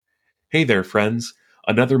Hey there, friends.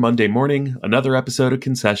 Another Monday morning, another episode of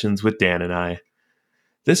Concessions with Dan and I.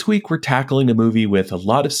 This week, we're tackling a movie with a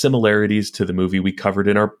lot of similarities to the movie we covered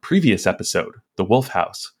in our previous episode, The Wolf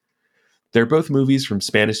House. They're both movies from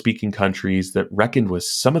Spanish speaking countries that reckoned with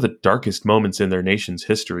some of the darkest moments in their nation's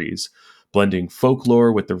histories, blending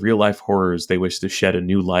folklore with the real life horrors they wish to shed a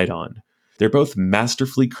new light on. They're both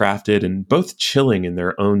masterfully crafted and both chilling in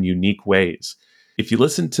their own unique ways. If you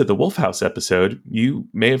listened to the Wolf House episode, you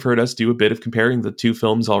may have heard us do a bit of comparing the two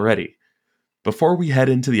films already. Before we head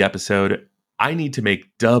into the episode, I need to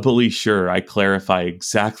make doubly sure I clarify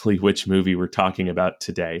exactly which movie we're talking about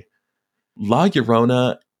today. La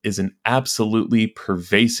Llorona is an absolutely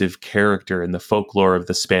pervasive character in the folklore of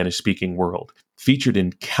the Spanish-speaking world, featured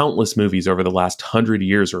in countless movies over the last 100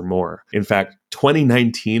 years or more. In fact,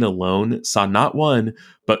 2019 alone saw not one,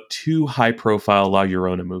 but two high-profile La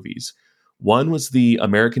Llorona movies. One was the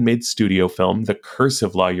American-made studio film, The Curse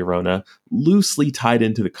of La Llorona, loosely tied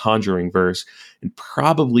into the Conjuringverse, and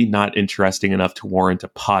probably not interesting enough to warrant a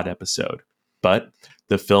pod episode. But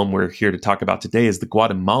the film we're here to talk about today is the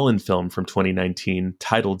Guatemalan film from 2019,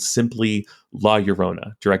 titled simply La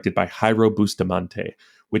Llorona, directed by Jairo Bustamante,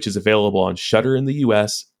 which is available on Shudder in the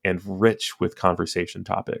US and rich with conversation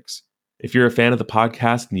topics. If you're a fan of the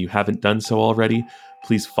podcast and you haven't done so already,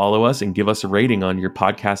 please follow us and give us a rating on your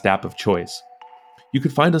podcast app of choice. You can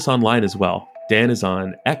find us online as well. Dan is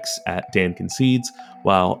on X at Dan Concedes,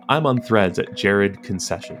 while I'm on Threads at Jared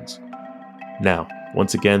Concessions. Now,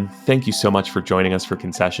 once again, thank you so much for joining us for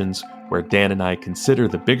Concessions, where Dan and I consider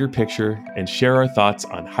the bigger picture and share our thoughts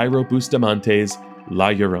on Jairo Bustamante's La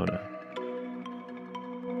Llorona.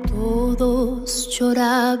 Todos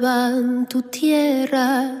lloraban tu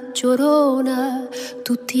tierra, Llorona,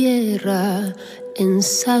 tu tierra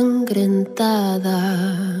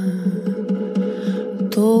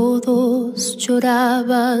ensangrentada. Todos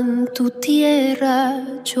lloraban tu tierra,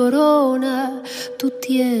 Llorona, tu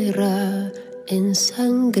tierra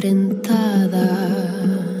ensangrentada.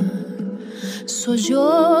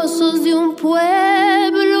 Sollozos de un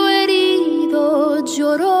pueblo herido,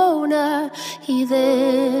 Llorona, y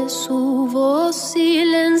de su voz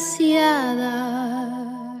silenciada.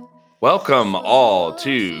 Welcome all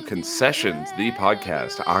to Concessions, the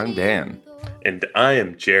podcast. I'm Dan. And I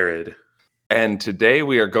am Jared. And today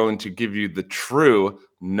we are going to give you the true,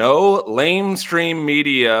 no lamestream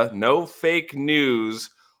media, no fake news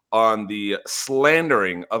on the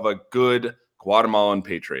slandering of a good Guatemalan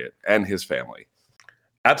patriot and his family.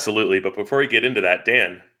 Absolutely. But before we get into that,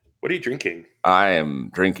 Dan, what are you drinking? I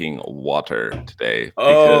am drinking water today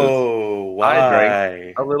because why? I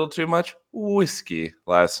drank a little too much whiskey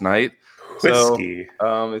last night. Whiskey.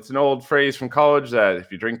 So, it's an old phrase from college that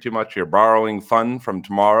if you drink too much, you're borrowing fun from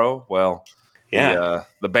tomorrow. Well, yeah,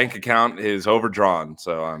 the bank account is overdrawn,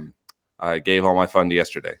 so I gave all my fun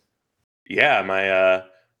yesterday. Yeah, my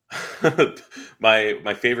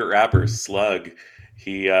my favorite rapper, Slug,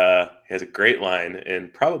 he has a great line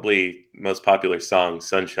and probably most popular song,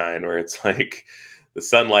 Sunshine, where it's like the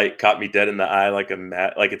sunlight caught me dead in the eye like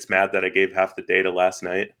it's mad that I gave half the day to last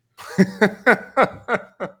night.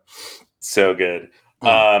 So good.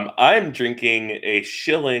 I'm drinking a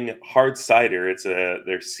Schilling hard cider. It's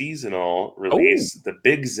their seasonal release, the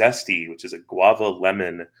Big Zesty, which is a guava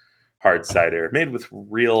lemon hard cider made with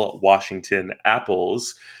real Washington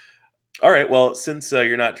apples. All right. Well, since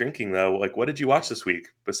you're not drinking, though, like, what did you watch this week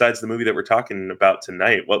besides the movie that we're talking about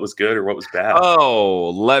tonight? What was good or what was bad? Oh,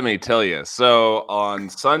 let me tell you. So on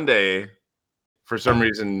Sunday, for some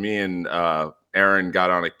reason, me and Aaron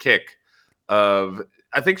got on a kick of,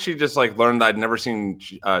 I think she just like learned I'd never seen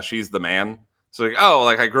She's the Man. So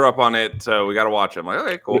like, I grew up on it, so we got to watch it. I'm like,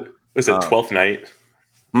 okay, cool. Was it 12th Night?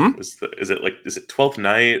 Is it 12th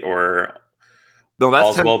Night or no? That's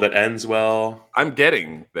All's Well That Ends Well. I'm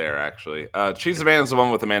getting there actually. She's the Man is the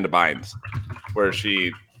one with Amanda Bynes, where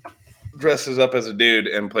she dresses up as a dude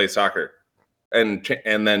and plays soccer, and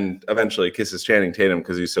then eventually kisses Channing Tatum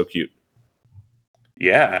because he's so cute.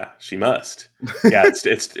 Yeah, she must. Yeah, it's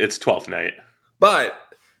 12th Night. But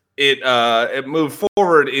it moved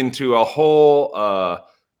forward into a whole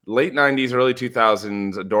late 90s, early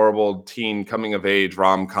 2000s adorable teen coming of age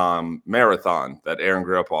rom-com marathon that Aaron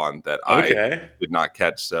grew up on that I did not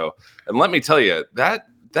catch. So, and let me tell you, that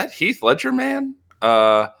Heath Ledger man,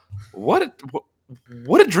 what a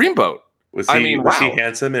dreamboat. Was he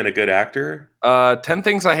handsome and a good actor? 10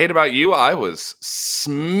 Things I Hate About You, I was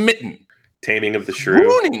smitten. Taming of the Shrew.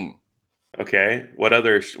 Swooning. Okay. What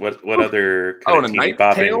other kind of A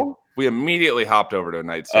Knight's Tale? We immediately hopped over to A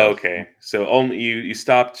Knight's Tale. Okay. So only you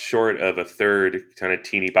stopped short of a third kind of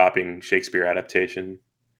teeny bopping Shakespeare adaptation.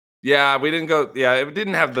 Yeah, we didn't go. Yeah, it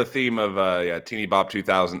didn't have the theme of teeny bop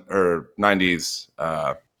 2000 or 90s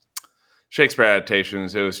Shakespeare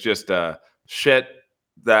adaptations. It was just shit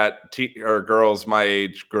that or girls my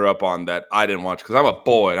age grew up on that I didn't watch because I'm a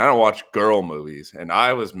boy and I don't watch girl movies, and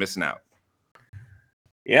I was missing out.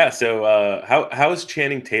 Yeah. So, how is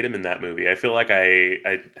Channing Tatum in that movie? I feel like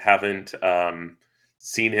I haven't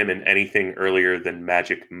seen him in anything earlier than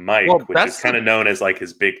Magic Mike, Well, which is kind of known as like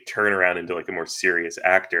his big turnaround into like a more serious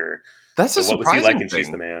actor. that's a So, what was he like surprising in She's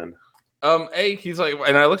the thing. Man? He's like,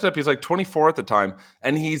 and I looked up, he's like 24 at the time,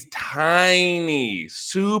 and he's tiny,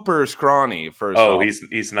 super scrawny. First Oh, off,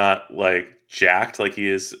 he's not like jacked like he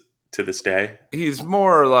is to this day. he's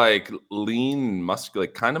more like lean, muscular,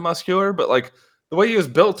 like kind of muscular, but like the way he was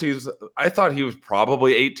built, I thought he was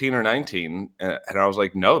probably 18 or 19, and I was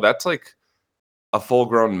like, no, that's like a full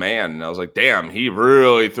grown man. And I was like, damn, he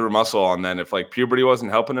really threw muscle on. Then if like puberty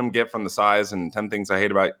wasn't helping him get from the size and 10 things I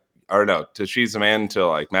hate about, or no, to She's the Man to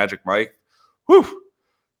like Magic Mike, whew,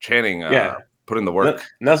 Channing Yeah, put in the that, work.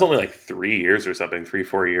 and that's only like 3 years or something,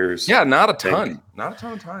 3-4 years. Yeah, not a I think. ton, not a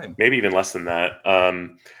ton of time. Maybe even less than that.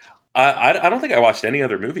 I don't think I watched any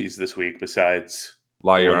other movies this week besides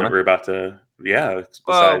La the one that Llorona. we're about to. Yeah,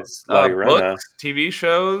 Well, besides La Llorona. books, TV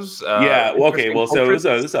shows. Yeah, well, okay. Interesting Well, so portraits.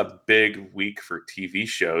 it was a big week for TV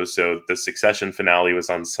shows. So the Succession finale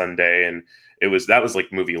was on Sunday, and that was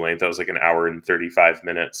like movie length. That was like an hour and 35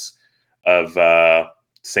 minutes of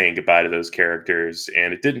saying goodbye to those characters,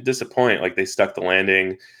 and it didn't disappoint. Like they stuck the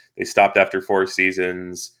landing. They stopped after 4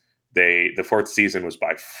 seasons. The fourth season was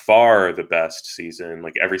by far the best season.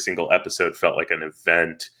 Like every single episode felt like an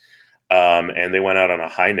event. And they went out on a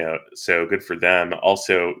high note. So good for them.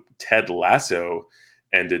 Also, Ted Lasso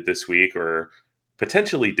ended this week, or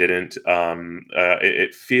potentially didn't.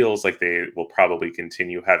 It feels like they will probably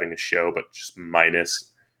continue having a show, but just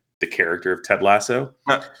minus the character of Ted Lasso,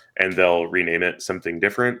 and they'll rename it something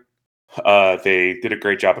different. They did a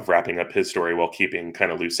great job of wrapping up his story while keeping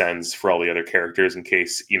kind of loose ends for all the other characters in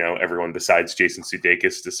case, everyone besides Jason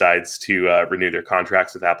Sudeikis decides to renew their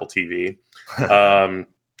contracts with Apple TV.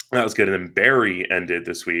 That was good. And then Barry ended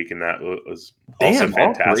this week, and that was also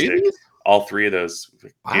fantastic. All three of those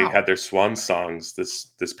had their swan songs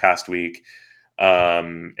this past week.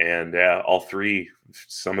 And yeah, all three,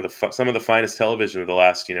 some of the finest television of the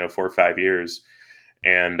last 4 or 5 years.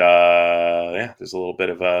 And yeah, there's a little bit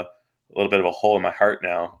of a hole in my heart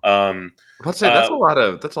now. Let's say that's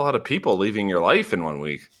a lot of people leaving your life in 1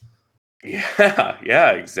 week.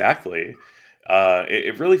 Yeah, exactly.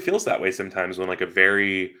 It really feels that way sometimes when like a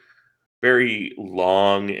very, very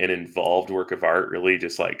long and involved work of art really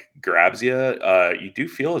just like grabs you. You do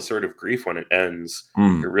feel a sort of grief when it ends.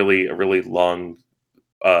 A really long,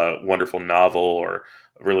 wonderful novel, or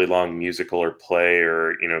a really long musical or play,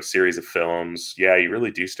 or series of films. Yeah, you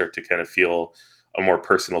really do start to kind of feel a more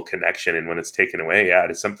personal connection. And when it's taken away, yeah,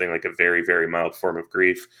 it is something like a very, very mild form of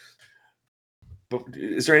grief. But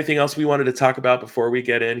is there anything else we wanted to talk about before we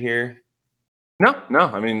get in here? No.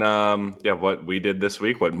 I mean, what we did this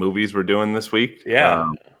week, what movies we're doing this week.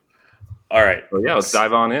 Yeah. All right. So yeah, let's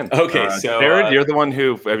dive on in. Okay, so Jared, you're the one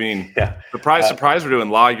who, yeah. surprise, we're doing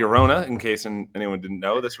La Llorona. In case anyone didn't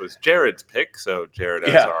know, this was Jared's pick. So Jared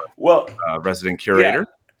as our resident curator. Yeah.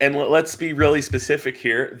 And let's be really specific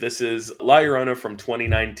here. This is La Llorona from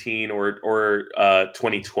 2019 or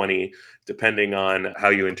 2020, depending on how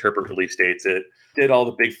you interpret release dates. It did all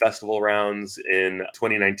the big festival rounds in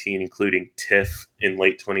 2019, including TIFF in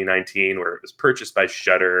late 2019, where it was purchased by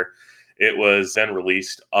Shudder. It was then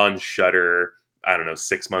released on Shudder, I don't know,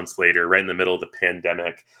 6 months later, right in the middle of the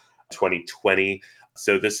pandemic, 2020.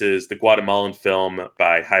 So this is the Guatemalan film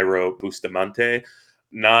by Jairo Bustamante,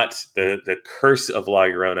 not the Curse of La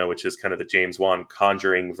Llorona, which is kind of the James Wan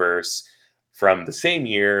Conjuringverse from the same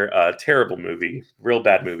year. Terrible movie, real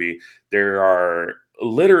bad movie. There are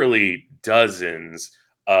literally dozens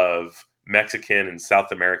of Mexican and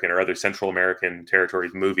South American or other Central American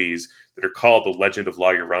territories movies that are called The Legend of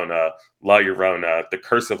La Llorona, The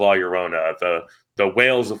Curse of La Llorona, the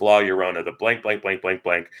Whales of La Llorona, the blank, blank, blank, blank,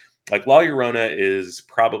 blank. Like La Llorona is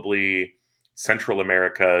probably Central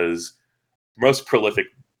America's most prolific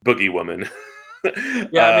boogie woman.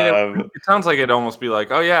 Yeah, I mean, it sounds like it'd almost be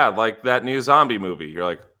like, oh yeah, like that new zombie movie. You're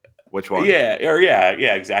like, which one? Yeah,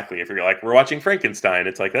 exactly. If you're like, we're watching Frankenstein,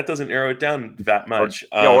 it's like that doesn't narrow it down that much.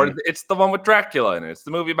 Or it's the one with Dracula in it. It's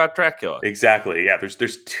the movie about Dracula. Exactly. Yeah,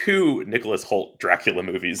 there's 2 Nicholas Hoult Dracula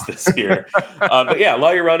movies this year. But yeah,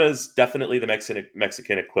 La Llorona is definitely the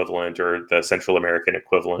Mexican equivalent, or the Central American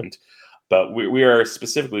equivalent. But we are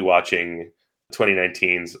specifically watching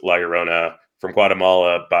 2019's La Llorona from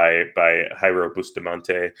Guatemala by Jairo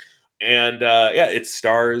Bustamante. And it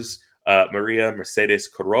stars Maria Mercedes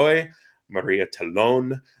Coroy, Maria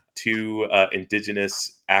Talon, two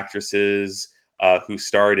indigenous actresses who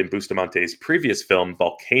starred in Bustamante's previous film,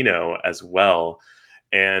 Volcano, as well,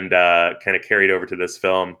 and kind of carried over to this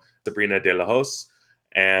film, Sabrina de la Hoz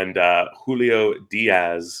and Julio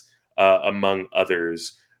Diaz, among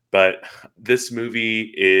others. But this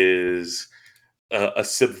movie is a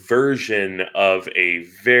subversion of a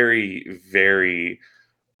very, very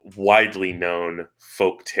widely known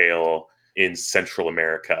folk tale in Central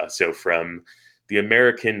America. So from the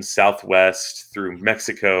American Southwest through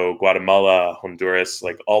Mexico, Guatemala, Honduras,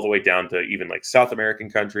 like all the way down to even like South American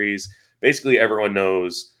countries. Basically, everyone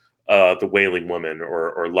knows the Wailing Woman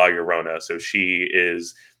or La Llorona. So she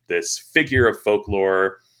is this figure of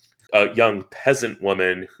folklore, a young peasant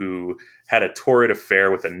woman who had a torrid affair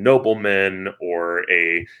with a nobleman or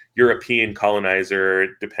a European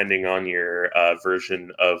colonizer, depending on your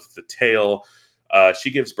version of the tale. She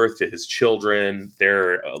gives birth to his children.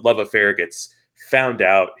 Their love affair gets found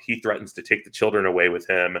out. He threatens to take the children away with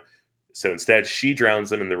him. So instead, she drowns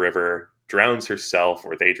them in the river, drowns herself,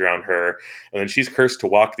 or they drown her. And then she's cursed to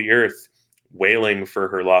walk the earth, wailing for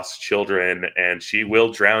her lost children, and she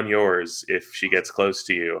will drown yours if she gets close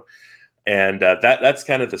to you. And that's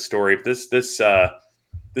kind of the story.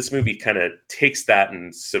 This movie kind of takes that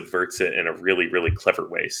and subverts it in a really, really clever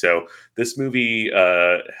way. So this movie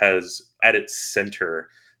has at its center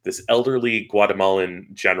this elderly Guatemalan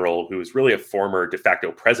general who is really a former de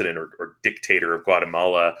facto president or dictator of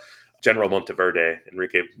Guatemala, General Monteverde,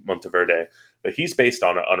 Enrique Monteverde. But he's based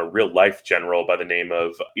on a real life general by the name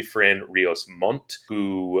of Efrain Rios Montt,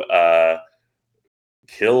 who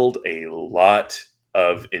killed a lot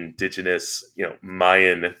of indigenous,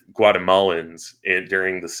 Mayan Guatemalans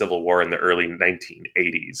during the Civil War in the early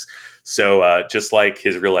 1980s. So just like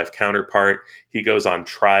his real life counterpart, he goes on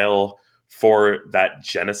trial for that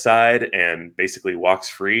genocide and basically walks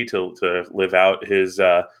free to live out his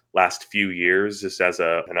last few years just as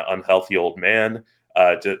an unhealthy old man.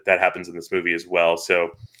 That happens in this movie as well.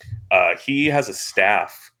 So he has a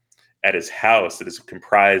staff at his house that is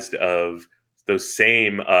comprised of those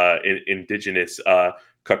same indigenous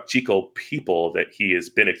Kaqchikel people that he has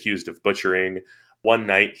been accused of butchering. One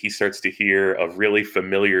night, he starts to hear a really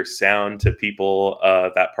familiar sound to people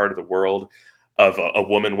that part of the world of a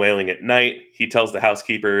woman wailing at night. He tells the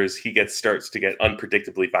housekeepers. He starts to get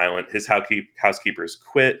unpredictably violent. His housekeepers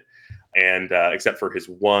quit, and except for his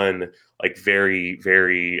one, like very,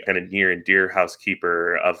 very kind of near and dear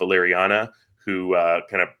housekeeper, Valeriana, who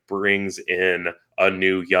kind of brings in a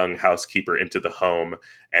new young housekeeper into the home.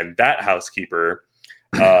 And that housekeeper,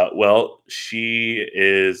 she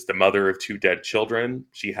is the mother of two dead children.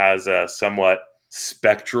 She has a somewhat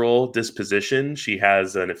spectral disposition. She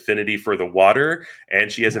has an affinity for the water,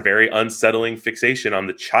 and she has a very unsettling fixation on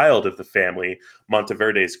the child of the family,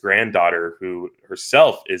 Monteverde's granddaughter, who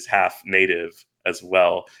herself is half native as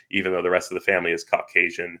well, even though the rest of the family is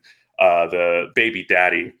Caucasian. The baby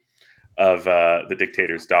daddy of the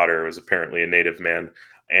dictator's daughter was apparently a native man.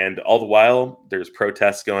 And all the while, there's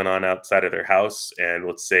protests going on outside of their house. And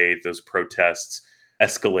let's say those protests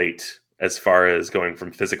escalate as far as going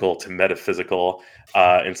from physical to metaphysical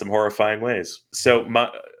in some horrifying ways. So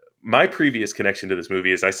my previous connection to this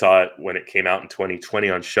movie is I saw it when it came out in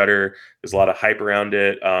 2020 on Shudder. There's a lot of hype around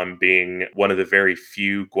it, being one of the very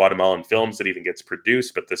few Guatemalan films that even gets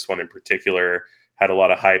produced. But this one in particular had a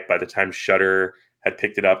lot of hype. By the time Shudder had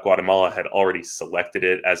picked it up, Guatemala had already selected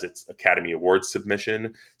it as its Academy Awards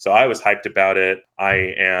submission. So I was hyped about it.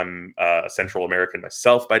 I am a Central American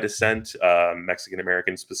myself by descent, Mexican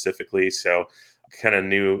American specifically. So kind of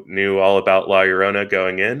knew all about La Llorona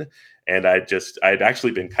going in. And I'd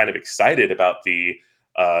actually been kind of excited about the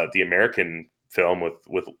American film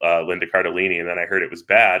with Linda Cardellini. And then I heard it was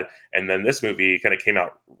bad. And then this movie kind of came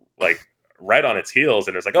out like right on its heels.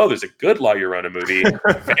 And it was like, oh, there's a good La Llorona movie.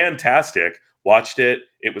 Fantastic. Watched it.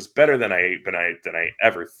 It was better than I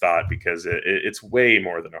ever thought, because it's way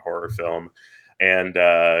more than a horror film. And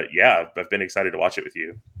I've been excited to watch it with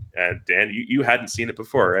you. And Dan, you hadn't seen it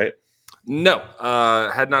before, right? No,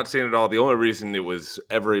 had not seen it at all. The only reason it was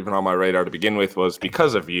ever even on my radar to begin with was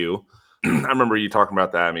because of you. I remember you talking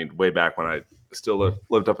about that. I mean, way back when I still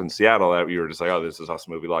lived up in Seattle, that you were just like, oh, this is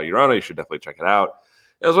awesome movie, La Llorona. You should definitely check it out.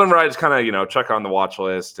 It was one where I just kind of, check on the watch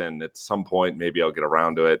list, and at some point maybe I'll get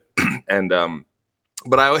around to it. And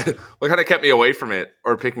but what kind of kept me away from it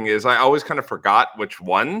or picking is I always kind of forgot which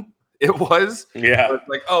one it was. Yeah.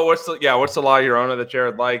 Like, oh, what's the La Llorona that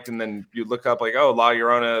Jared liked? And then you look up like, oh, La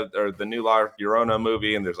Llorona, or the new La Llorona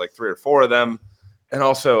movie, and there's like 3 or 4 of them. And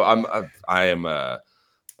also I am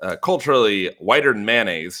culturally whiter than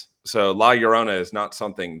mayonnaise. So La Llorona is not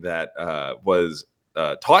something that was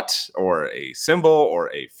taught or a symbol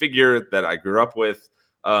or a figure that I grew up with.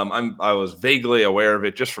 I was vaguely aware of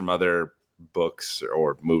it just from other books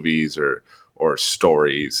or movies or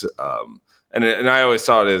stories. And I always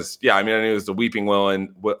saw it as, I knew it was the weeping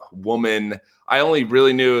woman. I only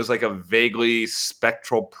really knew it was like a vaguely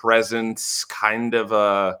spectral presence, kind of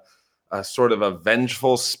a sort of a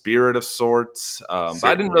vengeful spirit of sorts. But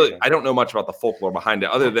I don't know much about the folklore behind it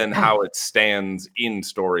other than how it stands in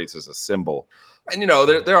stories as a symbol. And,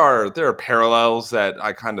 there are parallels that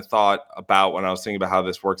I kind of thought about when I was thinking about how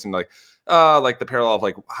this works, and like the parallel of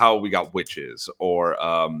like how we got witches, or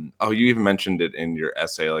you even mentioned it in your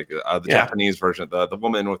essay, like the Japanese version, the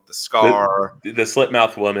woman with the scar, the slit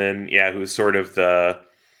mouth woman, who's sort of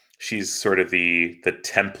she's sort of the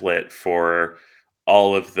template for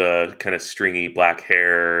all of the kind of stringy black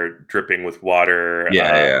hair dripping with water,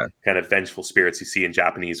 kind of vengeful spirits you see in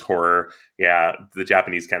Japanese horror. Yeah, the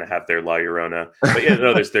Japanese kind of have their La Llorona.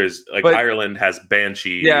 But there's like Ireland has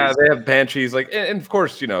banshees. Yeah, they have banshees. Like, and of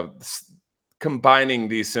course, combining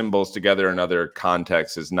these symbols together in other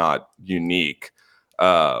contexts is not unique.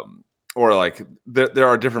 Or like there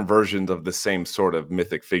are different versions of the same sort of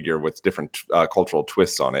mythic figure with different cultural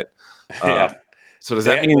twists on it. So does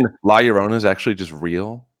that mean La Llorona is actually just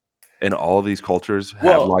real, and all of these cultures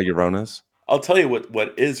have La Lloronas? I'll tell you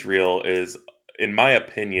what is real is, in my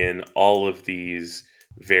opinion, all of these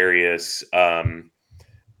various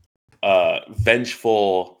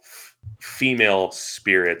vengeful female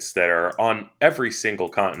spirits that are on every single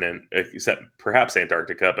continent except perhaps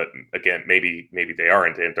Antarctica, but again, maybe they are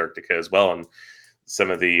into Antarctica as well, and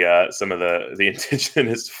some of the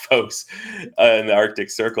indigenous folks in the Arctic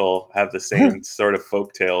Circle have the same sort of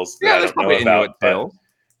folk tales that I don't know about.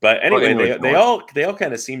 But anyway, they all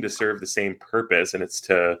kind of seem to serve the same purpose, and it's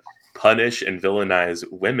to punish and villainize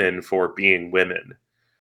women for being women.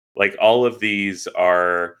 Like, all of these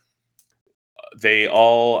they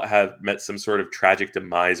all have met some sort of tragic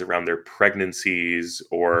demise around their pregnancies,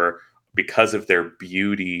 or because of their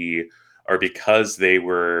beauty, or because they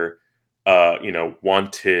were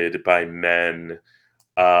wanted by men.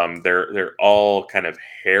 They're all kind of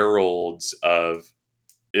heralds of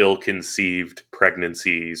ill-conceived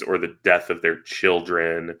pregnancies or the death of their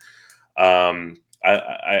children.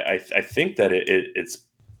 I think that it's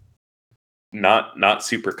not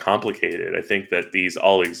super complicated. I think that these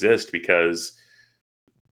all exist because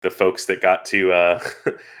the folks that got to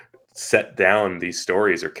set down these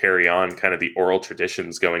stories or carry on kind of the oral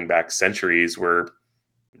traditions going back centuries were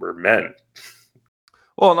men.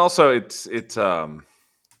 Well, and also it's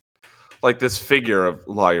like this figure of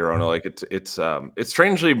La Llorona, like it's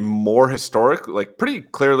strangely more historic, like pretty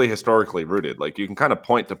clearly historically rooted. Like, you can kind of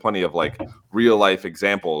point to plenty of like real life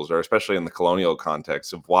examples, or especially in the colonial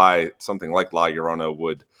context, of why something like La Llorona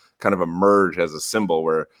would kind of emerge as a symbol,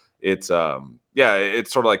 where it's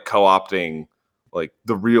it's sort of like co-opting like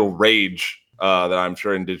the real rage that I'm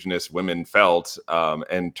sure indigenous women felt,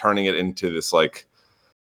 and turning it into this like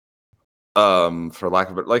for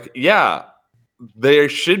lack of it, like, they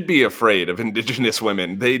should be afraid of indigenous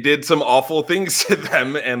women. They did some awful things to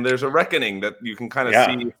them, and there's a reckoning that you can kind of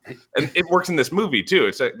see. And it works in this movie too.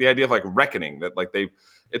 It's like the idea of like reckoning, that like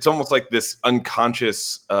it's almost like this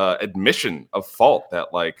unconscious admission of fault,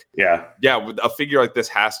 that like, a figure like this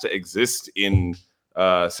has to exist in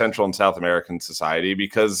Central and South American society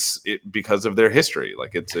because of their history.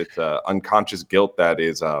 Like, it's unconscious guilt that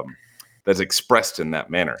is that's expressed in that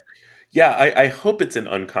manner. Yeah, I hope it's an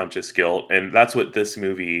unconscious guilt, and that's what this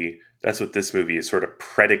movie is sort of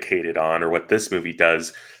predicated on, or what this movie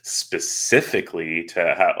does specifically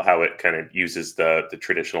to how it kind of uses the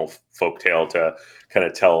traditional folktale to kind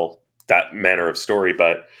of tell that manner of story.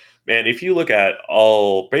 But man, if you look at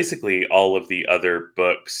basically all of the other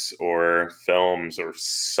books or films or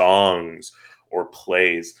songs or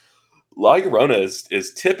plays, La Llorona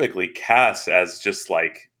is typically cast as just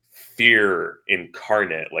like fear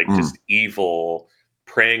incarnate, like just evil,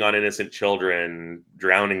 preying on innocent children,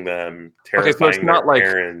 drowning them, terrifying their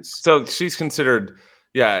parents. So she's considered,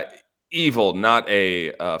 evil, not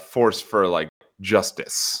a force for like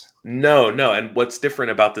justice. No. And what's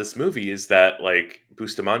different about this movie is that like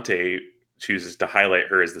Bustamante chooses to highlight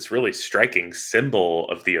her as this really striking symbol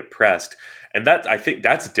of the oppressed, and I think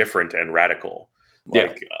that's different and radical.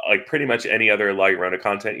 Like pretty much any other La Llorona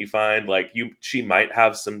content you find, like she might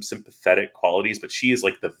have some sympathetic qualities, but she is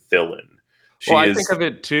like the villain. I think of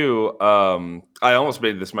it too. I almost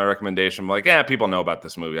made this my recommendation. I'm like, people know about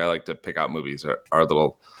this movie. I like to pick out movies that are a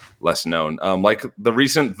little less known. Like the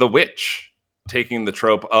recent The Witch, taking the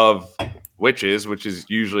trope of witches, which is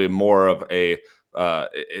usually more of a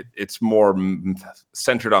it's more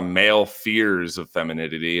centered on male fears of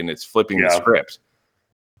femininity, and it's flipping the script.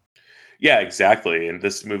 Yeah, exactly. And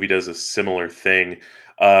this movie does a similar thing.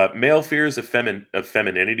 Male fears of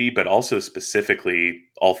femininity, but also specifically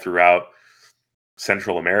all throughout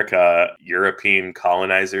Central America, European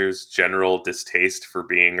colonizers' general distaste for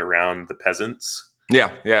being around the peasants.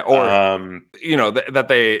 Yeah. Or,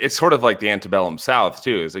 that it's sort of like the antebellum South,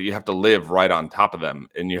 too, is that you have to live right on top of them,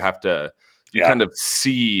 and you kind of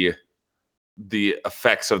see the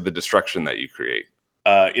effects of the destruction that you create.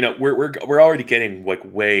 We're already getting like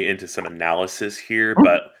way into some analysis here,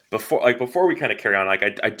 but before we kind of carry on,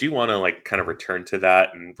 like I do want to like kind of return to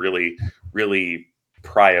that and really, really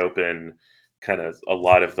pry open kind of a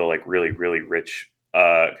lot of the like really, really rich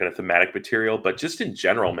kind of thematic material. But just in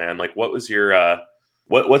general, man, like what was your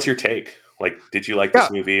what's your take? Like, did you like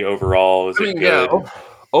this movie overall? Is it good? Yeah,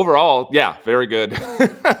 overall, yeah, very good.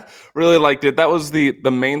 Really liked it. That was the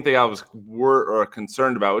main thing I was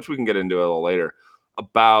concerned about, which we can get into a little later,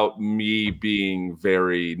 about me being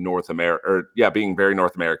very North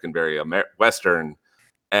American, very Western,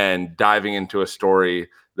 and diving into a story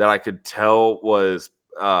that I could tell was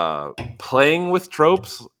playing with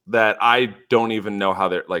tropes that I don't even know how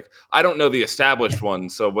they're like. I don't know the established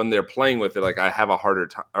ones, so when they're playing with it, like I have a harder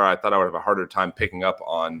time, or I thought I would have a harder time picking up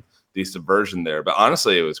on the subversion there. But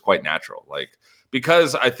honestly, it was quite natural, like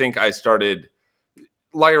because I think I started.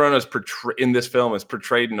 Lyarona's in this film is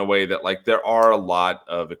portrayed in a way that like there are a lot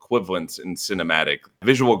of equivalents in cinematic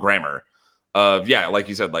visual grammar of like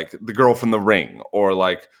you said, like the girl from The Ring, or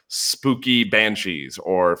like spooky banshees,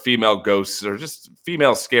 or female ghosts, or just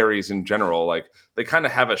female scaries in general. Like they kind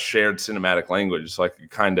of have a shared cinematic language, so I could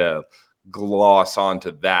kind of gloss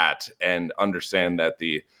onto that and understand that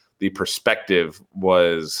the perspective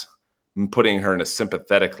was putting her in a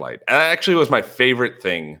sympathetic light. And that actually was my favorite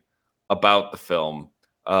thing about the film.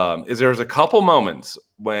 Is there's a couple moments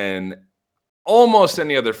when almost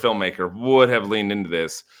any other filmmaker would have leaned into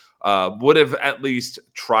this, would have at least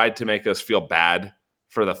tried to make us feel bad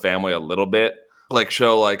for the family a little bit, like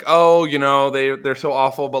show like, oh, they're so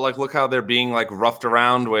awful, but like look how they're being like roughed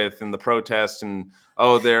around with in the protests, and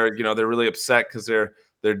oh, they're really upset because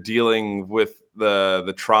they're dealing with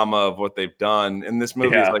the trauma of what they've done. In this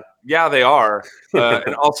movie, it's like, yeah, they are,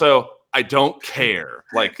 and also I don't care.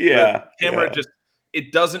 Like the camera just.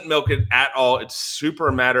 It doesn't milk it at all. It's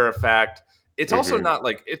super matter of fact. It's also not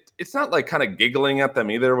like it's not like kind of giggling at them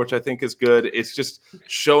either, which I think is good. It's just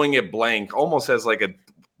showing it blank, almost as like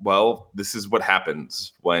this is what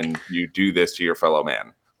happens when you do this to your fellow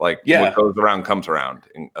man. Like what goes around comes around,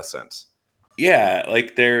 in a sense. Yeah,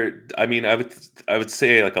 like I would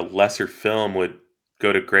say like a lesser film would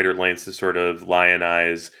go to greater lengths to sort of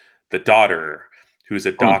lionize the daughter, who's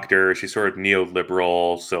a doctor. She's sort of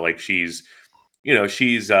neoliberal, so like she's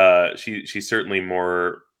she's certainly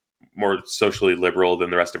more socially liberal than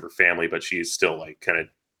the rest of her family, but she's still like kind of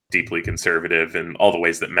deeply conservative in all the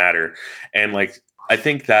ways that matter. And like I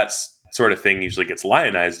think that's sort of thing usually gets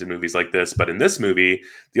lionized in movies like this, but in this movie,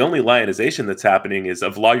 the only lionization that's happening is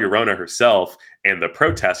of La Llorona herself and the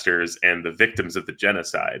protesters and the victims of the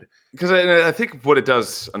genocide. Because I think what it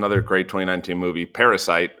does, another great 2019 movie,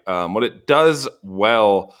 Parasite, what it does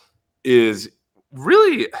well is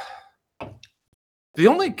really the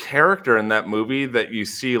only character in that movie that you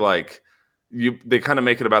see like they kind of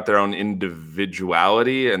make it about their own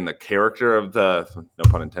individuality, and the character of no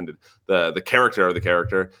pun intended, the character of the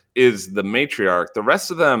character is the matriarch. The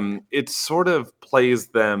rest of them, it sort of plays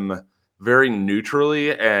them very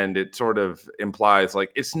neutrally, and it sort of implies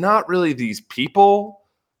like it's not really these people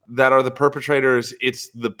that are the perpetrators, it's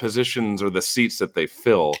the positions or the seats that they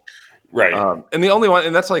fill. Right. And the only one,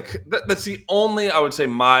 and that's like that's the only, I would say,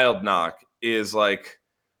 mild knock is like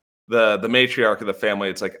the matriarch of the family.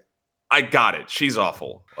 It's like, I got it. She's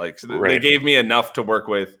awful. Like they gave me enough to work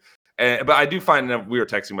with. But I do find that we were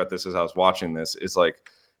texting about this as I was watching this. It's like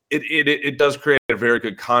it does create a very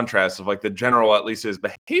good contrast of like the general, at least his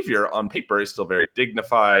behavior on paper is still very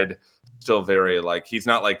dignified, still very like he's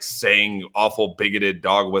not like saying awful bigoted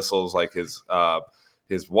dog whistles like his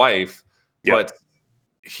wife, but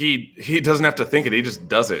he doesn't have to think it. He just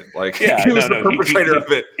does it. Like he was the perpetrator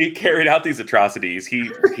of it. He carried out these atrocities.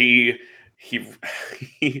 He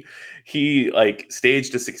like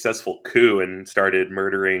staged a successful coup and started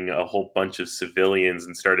murdering a whole bunch of civilians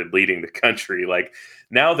and started leading the country. Like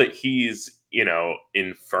now that he's,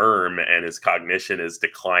 infirm and his cognition is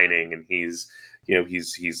declining and he's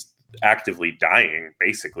actively dying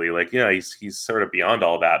basically. Like, he's sort of beyond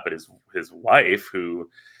all that, but his wife, who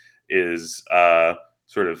is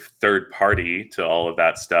sort of third party to all of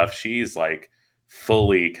that stuff, she's like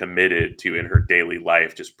fully committed to in her daily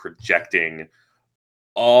life, just projecting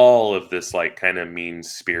all of this like kind of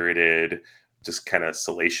mean-spirited, just kind of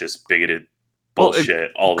salacious, bigoted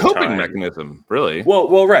bullshit all the coping time. mechanism, really.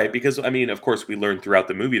 Well, right, because I mean, of course, we learn throughout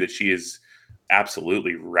the movie that she is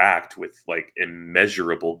absolutely racked with like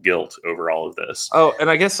immeasurable guilt over all of this. Oh, and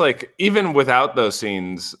I guess like even without those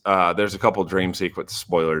scenes, there's a couple dream sequence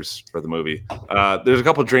spoilers for the movie. There's a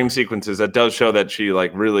couple dream sequences that does show that she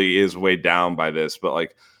like really is weighed down by this, but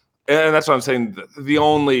like, and that's what I'm saying. The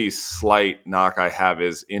only slight knock I have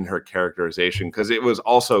is in her characterization, because it was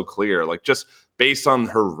also clear, like just based on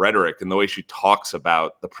her rhetoric and the way she talks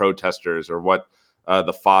about the protesters or what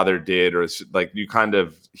the father did, or like you kind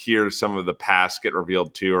of hear some of the past get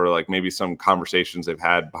revealed too, or like maybe some conversations they've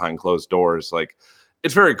had behind closed doors. Like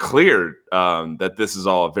it's very clear that this is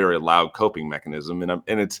all a very loud coping mechanism, and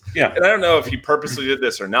it's Yeah. And I don't know if he purposely did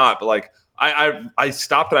this or not, but like I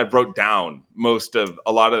stopped and I wrote down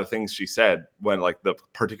a lot of the things she said when like the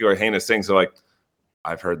particular heinous things. So like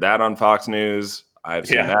I've heard that on Fox News. I've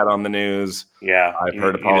seen that on the news. Yeah, I've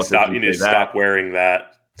heard a you need to politician say stop wearing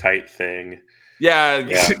that tight thing.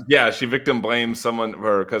 Yeah. She victim blames someone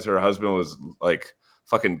because her husband was like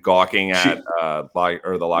fucking gawking at the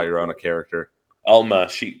Llarona character. Alma,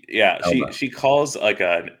 Alma. she calls like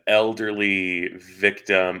an elderly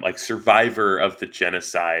victim, like survivor of the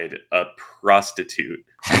genocide, a prostitute.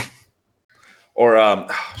 Or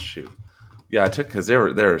shoot. Yeah, I took because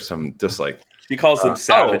there are some just like She calls them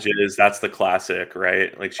savages. That's the classic,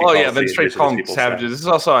 right? Like she calls then straight calling people savages. This is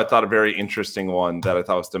also, I thought, a very interesting one that I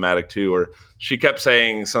thought was thematic too, where she kept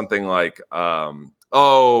saying something like,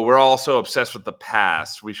 oh, we're all so obsessed with the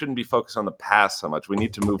past. We shouldn't be focused on the past so much. We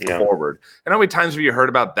need to move forward. And how many times have you heard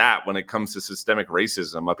about that when it comes to systemic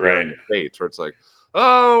racism up here in the States, where it's like,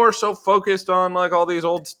 oh, we're so focused on like all these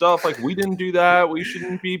old stuff. Like we didn't do that. We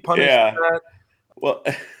shouldn't be punished for that. Well,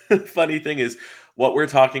 the funny thing is what we're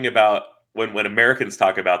talking about when Americans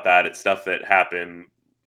talk about that, it's stuff that happened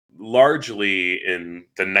largely in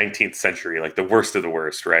the 19th century, like the worst of the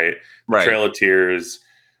worst, right? Right. Trail of Tears,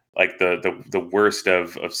 like the worst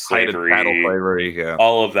of slavery, cattle slavery, yeah.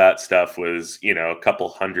 All of that stuff was, a couple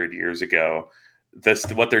hundred years ago.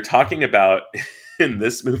 What they're talking about in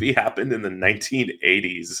this movie happened in the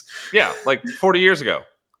 1980s. Yeah, like 40 years ago.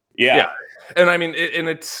 Yeah. And I mean,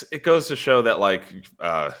 it goes to show that like,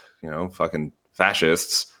 fucking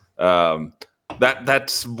fascists,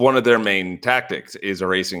 that's one of their main tactics is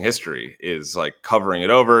erasing history, is like covering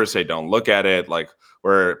it over, say don't look at it, like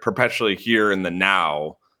we're perpetually here in the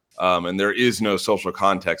now, and there is no social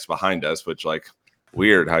context behind us, which like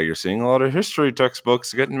weird how you're seeing a lot of history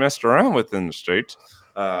textbooks getting messed around with in the States.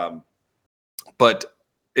 But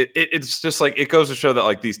it's just like it goes to show that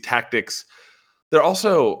like these tactics, they're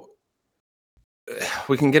also,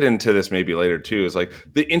 we can get into this maybe later too, is like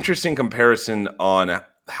the interesting comparison on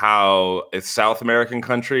how a South American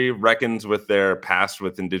country reckons with their past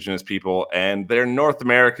with indigenous people and their North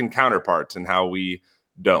American counterparts, and how we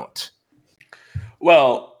don't.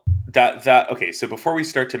 Well, okay, so before we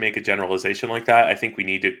start to make a generalization like that, I think we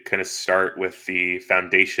need to kind of start with the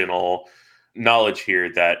foundational knowledge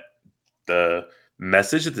here that the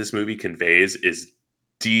message that this movie conveys is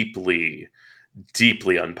deeply,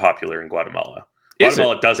 deeply unpopular in Guatemala.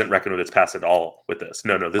 Guatemala doesn't reckon with its past at all with this.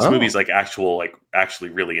 No, this movie's like actually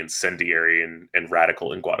really incendiary and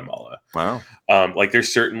radical in Guatemala. Wow. Like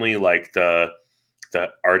there's certainly like the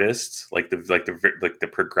artists, like the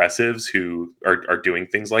progressives who are doing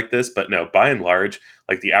things like this, but no, by and large,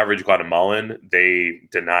 like the average Guatemalan, they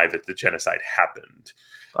deny that the genocide happened.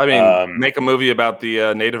 I mean, make a movie about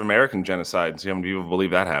the Native American genocide and see how many people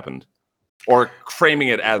believe that happened, or framing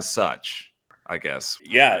it as such. I guess.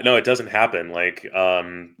 Yeah, no, it doesn't happen. Like, we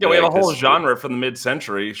have a whole genre from the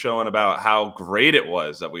mid-century showing about how great it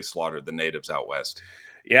was that we slaughtered the natives out west.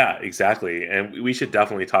 Yeah, exactly. And we should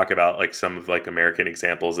definitely talk about like some of like American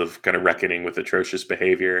examples of kind of reckoning with atrocious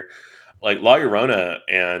behavior. Like La Llorona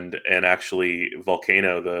and actually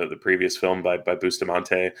Volcano, the previous film by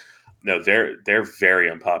Bustamante. No, they're very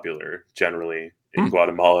unpopular generally in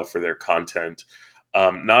Guatemala for their content.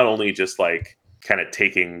 Not only just like kind of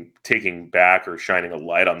taking back or shining a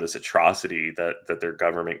light on this atrocity that their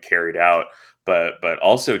government carried out, but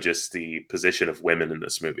also just the position of women in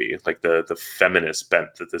this movie, like the feminist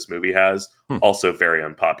bent that this movie has, also very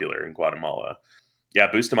unpopular in Guatemala.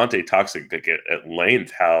 Yeah, Bustamante talks at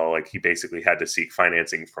length how like he basically had to seek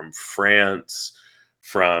financing from France,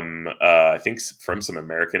 from I think from some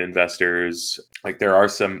American investors. Like there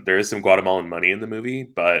is some Guatemalan money in the movie,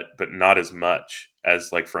 but not as much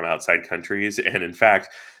as like from outside countries. And in fact,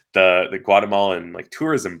 the Guatemalan like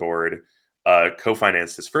tourism board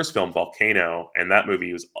co-financed his first film, Volcano, and that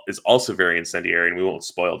movie is also very incendiary. And we won't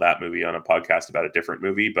spoil that movie on a podcast about a different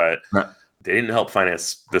movie, but they didn't help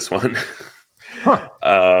finance this one.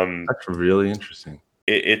 That's really interesting.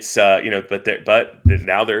 It's but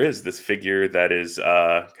now there is this figure that is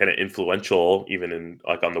kind of influential, even in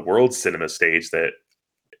like on the world cinema stage, that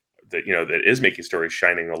is making stories,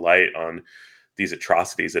 shining a light on these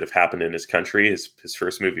atrocities that have happened in his country. His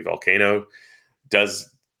first movie, Volcano, does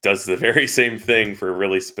the very same thing for a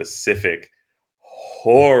really specific,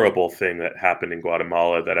 horrible thing that happened in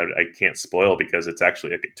Guatemala that I can't spoil because it's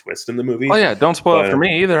actually like a twist in the movie. Oh yeah, don't spoil it for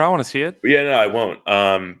me either. I want to see it. Yeah, no, I won't.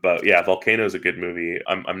 But yeah, Volcano is a good movie.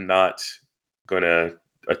 I'm not going to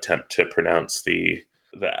attempt to pronounce the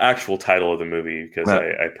actual title of the movie because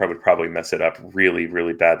I probably mess it up really,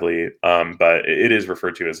 really badly. But it is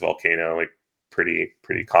referred to as Volcano, like pretty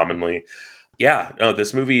commonly. Yeah, no,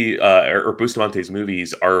 this movie or Bustamante's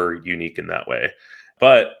movies are unique in that way,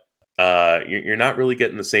 but you're not really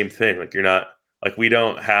getting the same thing. Like you're not like we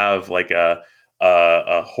don't have like a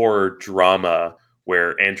horror drama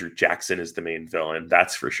where Andrew Jackson is the main villain.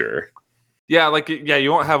 That's for sure. Yeah,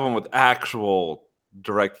 you won't have them with actual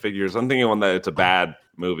direct figures. I'm thinking that it's a bad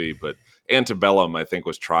movie, but Antebellum, I think,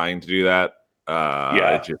 was trying to do that.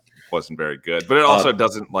 It just wasn't very good. But it also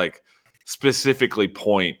doesn't like specifically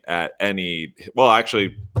point at any. Well,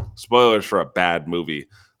 actually, spoilers for a bad movie.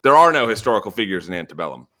 There are no historical figures in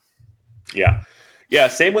Antebellum. Yeah.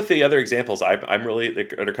 Same with the other examples. I'm really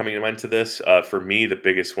that are coming to mind to this. For me, the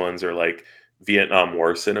biggest ones are like Vietnam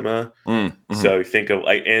War cinema. Mm-hmm. So you think of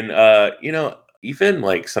like, and even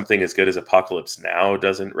like something as good as Apocalypse Now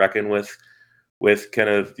doesn't reckon with kind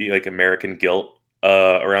of the like American guilt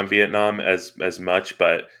around Vietnam as much.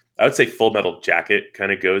 But I would say Full Metal Jacket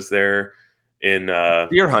kind of goes there. In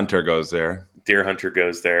Deer Hunter goes there.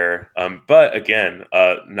 But again,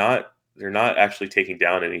 they're not actually taking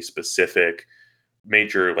down any specific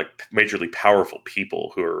majorly powerful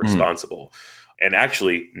people who are responsible. And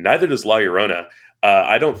actually, neither does La Llorona.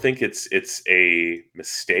 I don't think it's a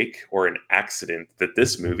mistake or an accident that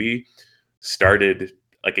this movie started,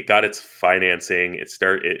 like it got its financing.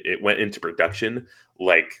 It went into production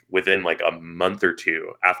like within like a month or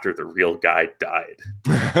two after the real guy died.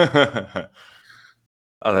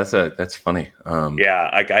 Oh, that's funny. Yeah,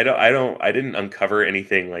 like I didn't uncover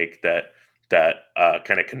anything like that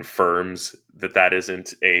kind of confirms that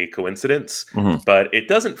isn't a coincidence, but it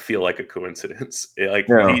doesn't feel like a coincidence.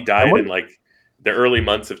 He died in like the early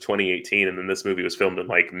months of 2018, and then this movie was filmed in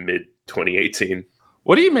like mid 2018.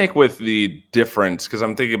 What do you make with the difference? Because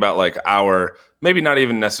I'm thinking about like maybe not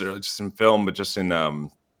even necessarily just in film, but just in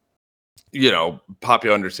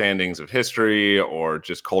popular understandings of history or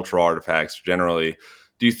just cultural artifacts generally.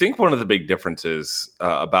 Do you think one of the big differences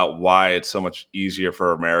about why it's so much easier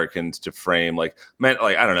for Americans to frame I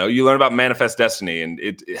don't know, you learn about Manifest Destiny and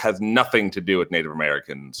it has nothing to do with Native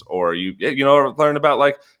Americans, or you learn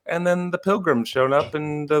about and then the Pilgrims showed up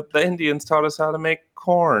and the Indians taught us how to make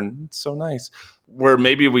corn. It's so nice. Where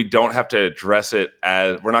maybe we don't have to address it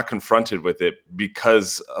as we're not confronted with it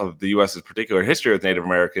because of the U.S.'s particular history with Native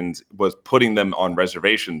Americans was putting them on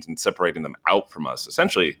reservations and separating them out from us,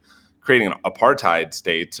 essentially creating an apartheid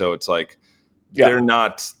state. So it's like they're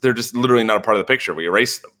just literally not a part of the picture. We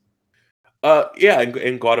erase them.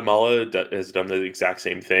 And Guatemala has done the exact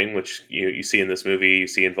same thing, which you see in this movie, you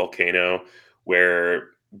see in Volcano, where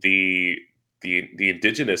the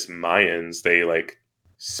indigenous Mayans, they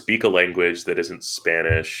speak a language that isn't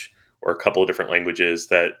Spanish, or a couple of different languages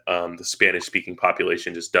that the Spanish speaking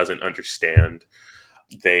population just doesn't understand.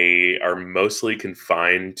 They are mostly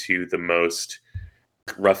confined to the most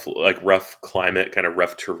rough climate, kind of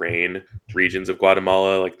rough terrain regions of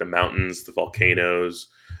Guatemala, like the mountains, the volcanoes.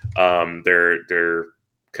 They're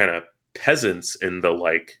kind of peasants in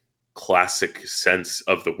the classic sense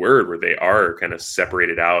of the word, where they are kind of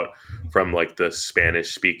separated out from the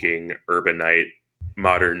Spanish speaking urbanite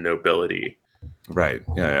modern nobility. Right.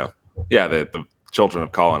 Yeah. The children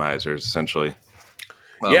of colonizers, essentially.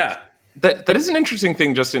 That is an interesting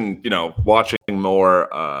thing, just in watching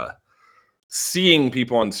more seeing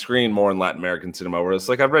people on screen more in Latin American cinema, where it's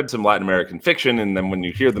I've read some Latin American fiction, and then when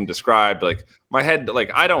you hear them described, my head,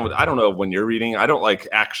 I don't know, when you're reading, I don't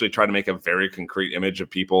actually try to make a very concrete image of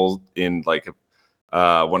people in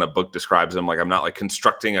when a book describes them. I'm not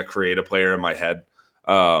constructing a creative player in my head.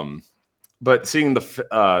 But seeing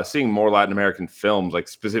more Latin American films,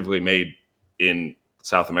 specifically made in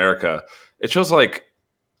South America, it shows a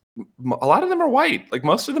lot of them are white.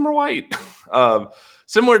 Most of them are white.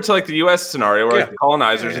 Similar to the U.S. scenario, where the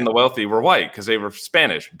colonizers and the wealthy were white because they were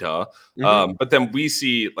Spanish, duh. But then we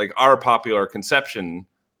see our popular conception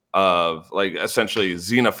of like essentially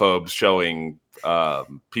xenophobes showing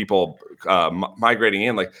people migrating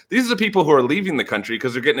in. Like these are the people who are leaving the country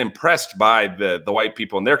because they're getting impressed by the white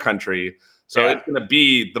people in their country. So it's going to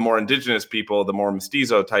be the more indigenous people, the more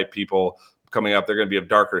mestizo type people coming up. They're going to be of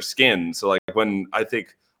darker skin. So like when I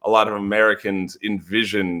think a lot of Americans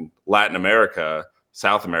envision Latin America,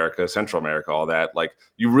 South America, Central America, all that, like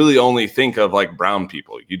you really only think of like brown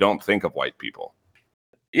people. You don't think of white people.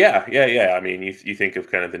 Yeah. I mean, you think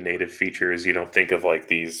of kind of the native features. You don't think of like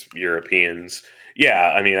these Europeans.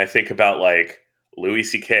 Yeah, I mean, I think about like Louis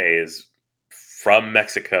C.K. is from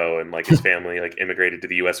Mexico and like his family like immigrated to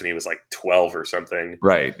the U.S. when he was like 12 or something.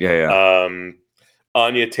 Right. Yeah.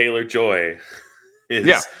 Anya Taylor-Joy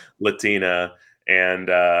is Latina and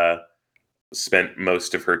spent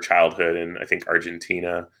most of her childhood in, I think,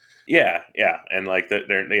 Argentina. Yeah, and like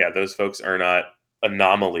those folks are not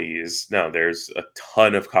anomalies. No, there's a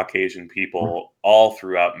ton of Caucasian people all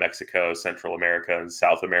throughout Mexico, Central America, and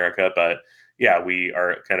South America. But yeah, we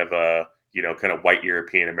are kind of a kind of white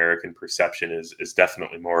European American perception is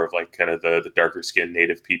definitely more of like kind of the darker skinned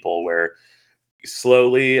native people, where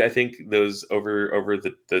slowly I think those over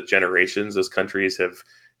the generations, those countries have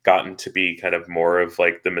gotten to be kind of more of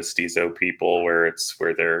like the mestizo people, where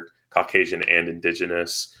they're Caucasian and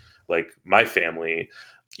indigenous. Like my family,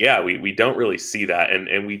 yeah, we don't really see that,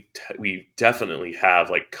 and we definitely have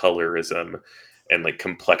like colorism and like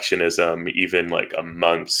complexionism, even like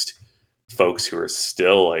amongst folks who are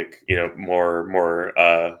still like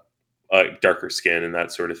more darker skin and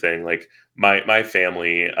that sort of thing. Like my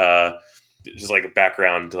family, just like a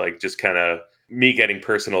background, like just kind of me getting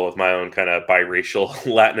personal with my own kind of biracial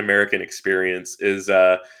Latin American experience is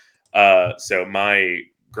so my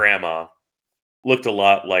grandma looked a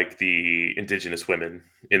lot like the indigenous women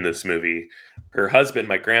in this movie. Her husband,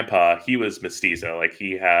 my grandpa, he was mestizo. Like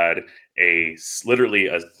he had literally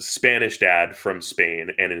a Spanish dad from Spain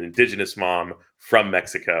and an indigenous mom from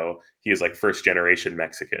Mexico. He is like first generation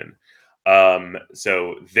Mexican.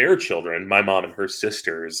 So their children, my mom and her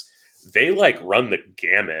sisters, they like run the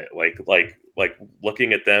gamut. Like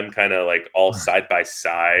looking at them kind of like all side by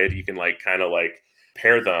side, you can like kind of like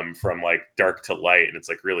pair them from like dark to light, and it's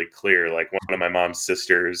like really clear. Like one of my mom's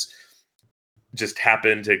sisters just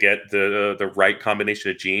happened to get the right combination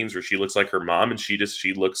of genes where she looks like her mom, and she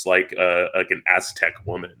looks like an Aztec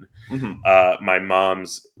woman. Mm-hmm. My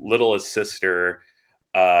mom's littlest sister,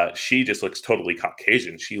 she just looks totally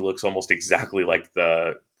Caucasian. She looks almost exactly like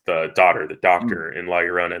the daughter, the doctor in La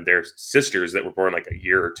Llorona, and they're sisters that were born like a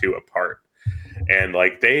year or two apart. And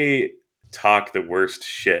like they talk the worst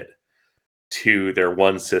shit to their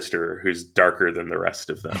one sister who's darker than the rest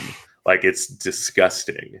of them. Like it's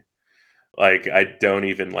disgusting. Like I don't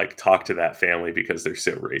even like talk to that family because they're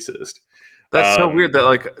so racist. That's so weird that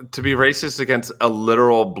like to be racist against a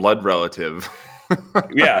literal blood relative.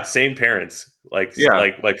 Yeah, same parents. Like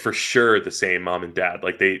like for sure the same mom and dad.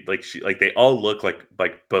 Like they all look like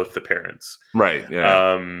both the parents. Right.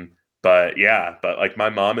 Yeah. But like my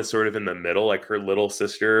mom is sort of in the middle. Like her little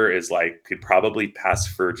sister is like could probably pass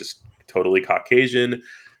for just totally Caucasian.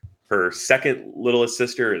 Her second littlest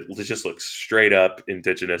sister just looks straight up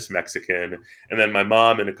indigenous Mexican. And then my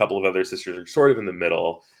mom and a couple of other sisters are sort of in the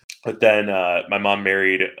middle. But then my mom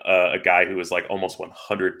married a guy who was like almost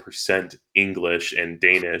 100% English and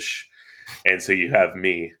Danish. And so you have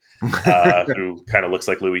me, who kind of looks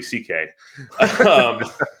like Louis C.K.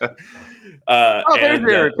 There's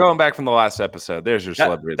your going back from the last episode. There's your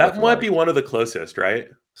celebrity. That might be one of the closest, right?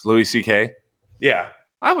 It's Louis C.K. Yeah,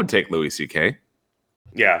 I would take Louis C.K.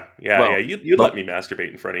 Yeah. You'd let me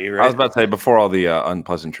masturbate in front of you, right? I was about to say before all the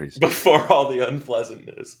unpleasantries. Before all the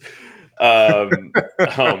unpleasantness. Oh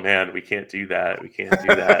man, we can't do that. We can't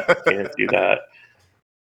do that.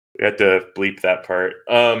 We have to bleep that part.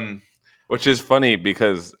 Which is funny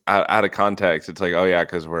because out of context, it's like, oh yeah,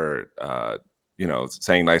 because we're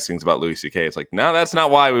saying nice things about Louis C.K. It's like, no, that's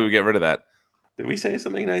not why we would get rid of that. Did we say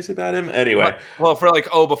something nice about him? Anyway. Well, for like,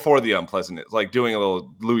 before the unpleasantness, like doing a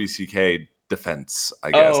little Louis C.K. defense,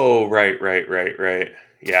 I guess. Oh, right.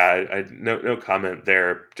 Yeah, no comment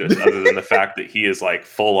there, just other than the fact that he is like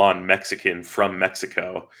full on Mexican from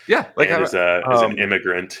Mexico. Yeah, like as an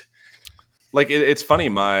immigrant. Like it's funny.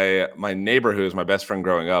 My neighbor, who was my best friend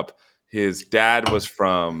growing up, his dad was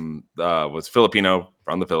Filipino,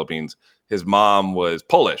 from the Philippines. His mom was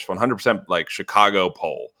Polish, 100% like Chicago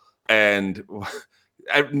Pole, and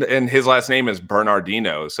his last name is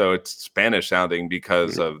Bernardino, so it's Spanish sounding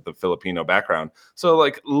because of the Filipino background. So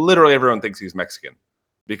like literally everyone thinks he's Mexican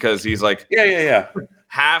because he's like, yeah.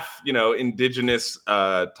 half, indigenous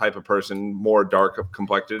type of person, more dark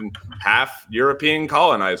complected, and half European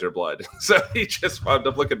colonizer blood. So he just wound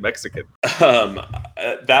up looking Mexican.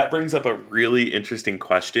 That brings up a really interesting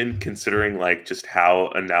question, considering like just how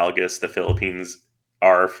analogous the Philippines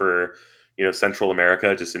are for, Central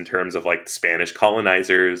America, just in terms of like Spanish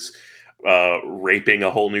colonizers raping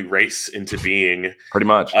a whole new race into being. Pretty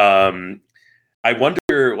much. I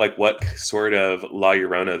wonder like what sort of La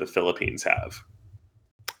Llorona the Philippines have.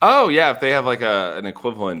 Oh, yeah, if they have like an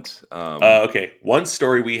equivalent. Okay. One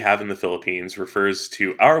story we have in the Philippines refers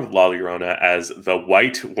to our La Llorona as the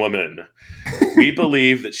white woman. We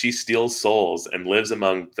believe that she steals souls and lives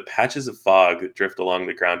among the patches of fog that drift along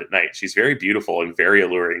the ground at night. She's very beautiful and very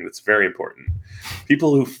alluring. That's very important.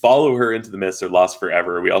 People who follow her into the mist are lost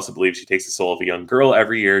forever. We also believe she takes the soul of a young girl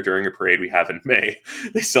every year during a parade we have in May.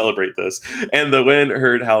 They celebrate this. And the wind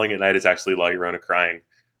heard howling at night is actually La Llorona crying.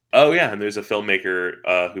 Oh, yeah, and there's a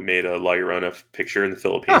filmmaker who made a La Llorona picture in the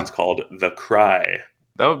Philippines called The Cry.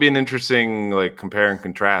 That would be an interesting like compare and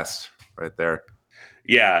contrast right there.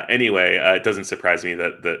 Yeah, anyway, it doesn't surprise me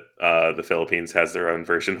that the Philippines has their own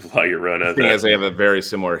version of La Llorona. The thing is, they have a very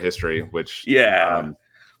similar history, which, yeah.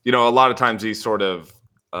 A lot of times these sort of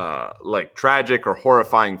like tragic or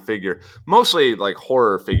horrifying figure, mostly like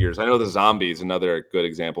horror figures. I know the zombie is another good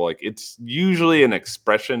example. Like it's usually an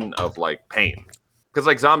expression of like pain. Because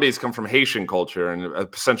like zombies come from Haitian culture and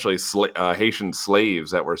essentially Haitian slaves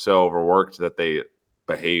that were so overworked that they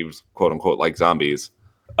behaved quote unquote like zombies.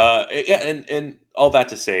 Yeah, and all that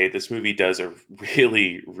to say, this movie does a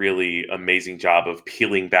really, really amazing job of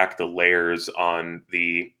peeling back the layers on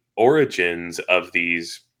the origins of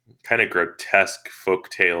these kind of grotesque folk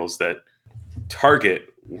tales that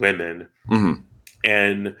target women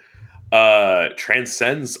and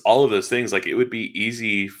transcends all of those things. Like it would be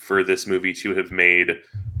easy for this movie to have made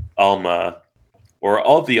Alma or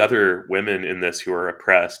all the other women in this who are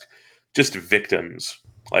oppressed just victims,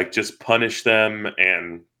 like just punish them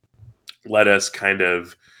and let us kind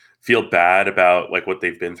of feel bad about like what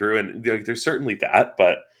they've been through. And like, there's certainly that,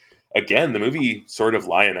 but again, the movie sort of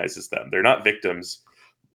lionizes them. They're not victims.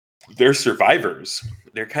 They're survivors.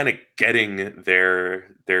 They're kind of getting their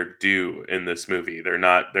due in this movie. They're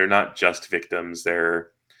not just victims.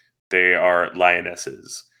 They are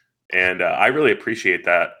lionesses, and I really appreciate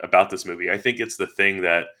that about this movie. I think it's the thing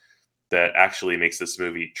that actually makes this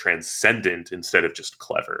movie transcendent instead of just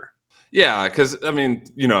clever. Yeah, because I mean,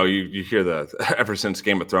 you hear the ever since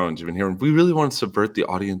Game of Thrones, you've been hearing we really want to subvert the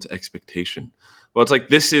audience expectation. Well, it's like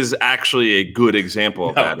this is actually a good example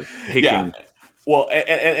of that. Yeah. Well,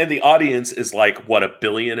 and the audience is like, what, 1.5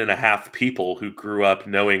 billion people who grew up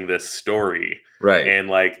knowing this story. Right. And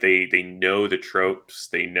like they know the tropes,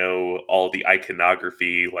 they know all the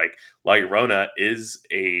iconography. Like La Llorona is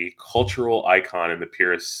a cultural icon in the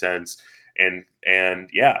purest sense. And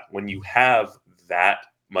yeah, when you have that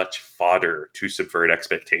much fodder to subvert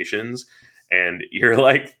expectations, and you're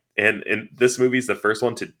like, and this movie's the first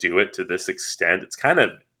one to do it to this extent, it's kind of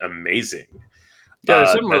amazing. Yeah,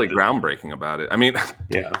 there's something really groundbreaking about it. I mean,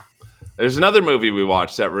 yeah. There's another movie we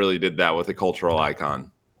watched that really did that with a cultural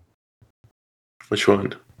icon. Which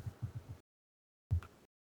one?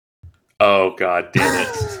 Oh, God damn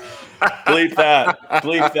it. Bleep that.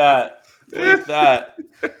 Bleep that. Bleep that.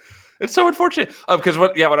 It's so unfortunate. Because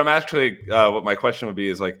what I'm actually, what my question would be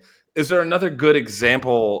is like, is there another good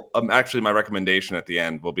example? Actually, my recommendation at the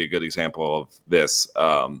end will be a good example of this,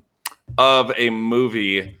 of a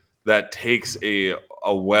movie that takes a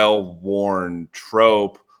well-worn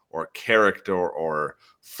trope or character or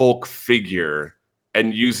folk figure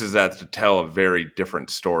and uses that to tell a very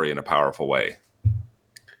different story in a powerful way.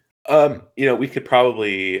 We could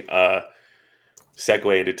probably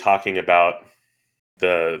segue into talking about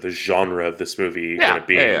the genre of this movie,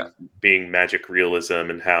 being magic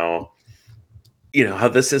realism, and how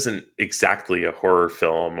this isn't exactly a horror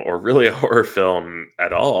film or really a horror film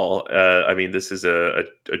at all. I mean, this is a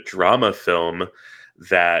drama film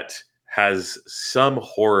that has some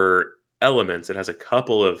horror elements. It has a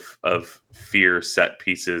couple of fear set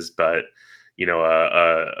pieces, but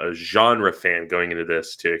a genre fan going into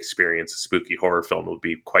this to experience a spooky horror film would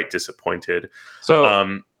be quite disappointed. So,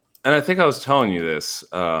 and I think I was telling you this.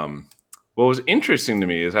 What was interesting to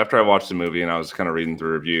me is after I watched the movie and I was kind of reading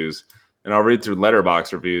through reviews, and I'll read through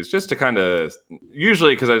Letterboxd reviews just to kind of,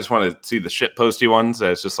 usually because I just want to see the shit posty ones.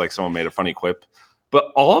 It's just like someone made a funny quip.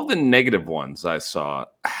 But all of the negative ones I saw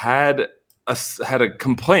had a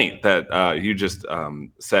complaint that you just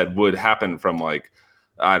said would happen from like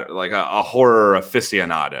a horror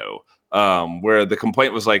aficionado, where the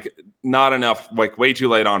complaint was like not enough, like way too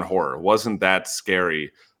late on horror. Wasn't that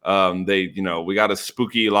scary? We got a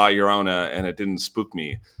spooky La Llorona and it didn't spook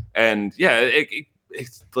me. And yeah,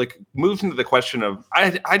 it's like moves into the question of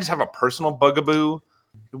I just have a personal bugaboo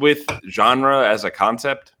with genre as a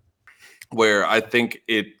concept, where I think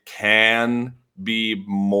it can be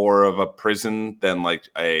more of a prison than like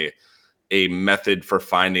a method for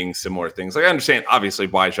finding similar things. Like, I understand obviously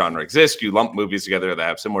why genre exists. You lump movies together that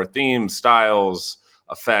have similar themes, styles,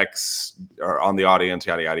 effects, or on the audience,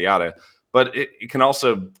 yada yada yada. But it can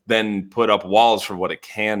also then put up walls for what it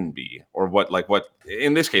can be, or what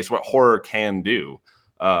in this case, what horror can do.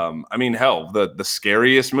 I mean, hell, the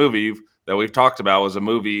scariest movie that we've talked about was a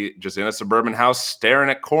movie just in a suburban house staring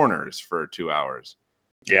at corners for 2 hours.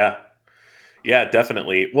 Yeah,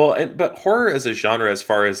 definitely. Well, but horror as a genre, as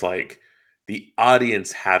far as like the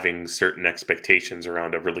audience having certain expectations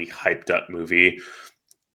around a really hyped up movie,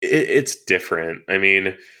 it's different. I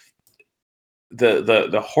mean,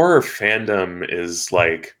 the horror fandom is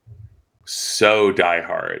like so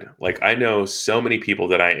diehard. Like, I know so many people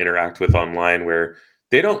that I interact with online where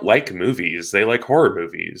they don't like movies; they like horror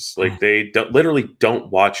movies. Like, they literally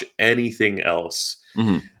don't watch anything else.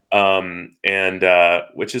 Mm-hmm. And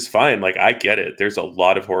which is fine. Like, I get it. There's a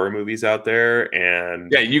lot of horror movies out there,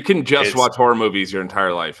 and yeah, you can just watch horror movies your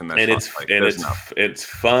entire life, and that's fun. It's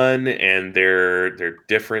fun, and they're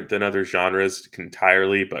different than other genres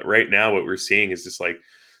entirely. But right now, what we're seeing is just like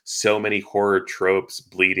so many horror tropes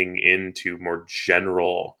bleeding into more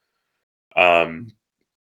general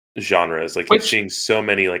genres. Like, you're seeing so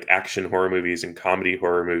many like action horror movies and comedy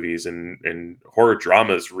horror movies and horror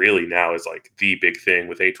dramas really now is like the big thing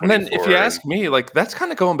with A24. And then if you ask me, like, that's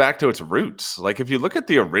kind of going back to its roots. Like, if you look at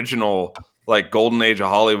the original like golden age of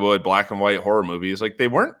Hollywood black and white horror movies, like, they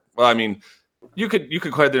weren't, well, I mean, you could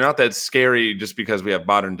claim they're not that scary just because we have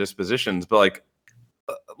modern dispositions, but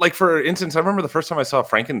like for instance, I remember the first time I saw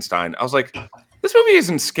Frankenstein, I was like, this movie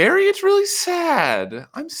isn't scary, it's really sad.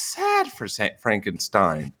 I'm sad for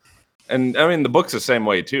Frankenstein. And I mean, the book's the same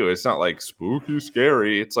way too. It's not like spooky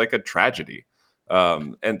scary, it's like a tragedy.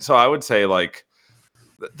 And so I would say like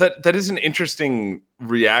that is an interesting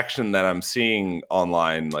reaction that I'm seeing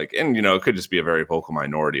online. Like, and it could just be a very vocal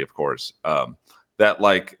minority, of course. That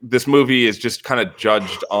like this movie is just kind of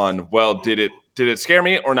judged on, well, did it scare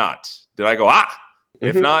me or not? Did I go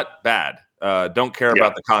If not, bad. Don't care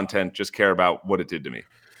about the content, just care about what it did to me.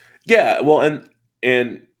 Yeah, well,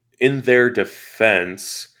 and in their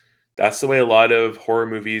defense, that's the way a lot of horror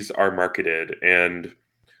movies are marketed, and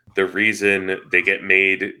the reason they get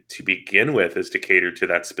made to begin with is to cater to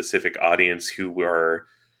that specific audience who are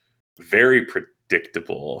very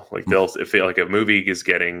predictable. Like, they'll feel like a movie is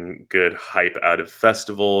getting good hype out of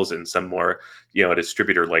festivals, and some more, a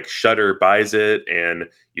distributor like Shudder buys it, and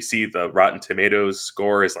you see the Rotten Tomatoes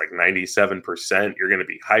score is like 97%. You're going to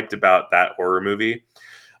be hyped about that horror movie.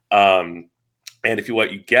 And if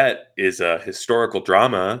what you get is a historical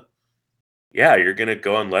drama, yeah, you're going to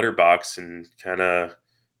go on Letterboxd and kind of,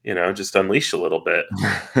 just unleash a little bit.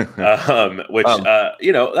 That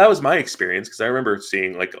was my experience, because I remember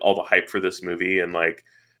seeing like all the hype for this movie, and like,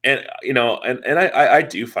 and I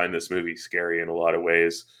do find this movie scary in a lot of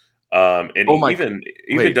ways. And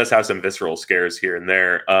even does have some visceral scares here and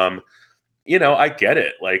there. I get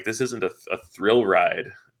it. Like, this isn't a thrill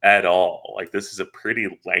ride at all. Like, this is a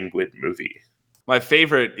pretty languid movie. My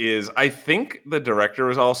favorite is, I think the director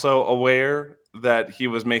was also aware that he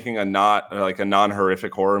was making a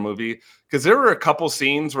non-horrific horror movie, because there were a couple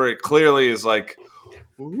scenes where it clearly is like,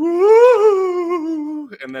 woo,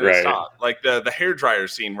 and then it stopped. Like the hairdryer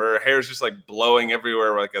scene where her hair is just like blowing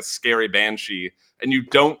everywhere like a scary banshee, and you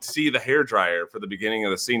don't see the hairdryer for the beginning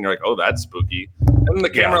of the scene. You're like, oh, that's spooky. And then the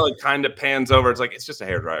camera like kind of pans over. It's like, it's just a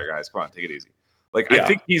hairdryer, guys. Come on, take it easy. Like, I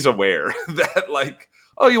think he's aware that like,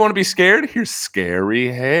 oh, you want to be scared? Here's scary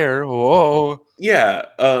hair. Whoa. Yeah.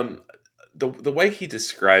 The way he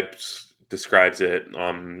describes it,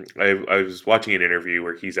 I was watching an interview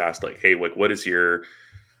where he's asked like, hey, like, what is your,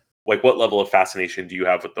 like, what level of fascination do you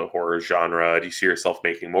have with the horror genre? Do you see yourself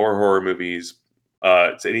making more horror movies?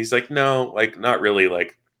 And he's like, no, like, not really.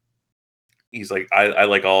 Like, he's like, I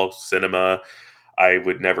like all cinema. I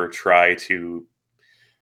would never try to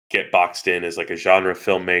get boxed in as like a genre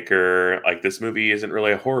filmmaker. Like, this movie isn't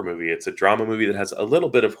really a horror movie. It's a drama movie that has a little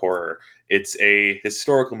bit of horror. It's a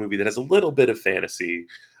historical movie that has a little bit of fantasy.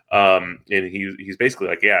 And he's basically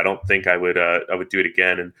like, yeah, I don't think I would do it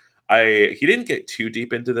again. And he didn't get too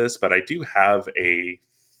deep into this, but I do have a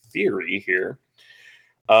theory here.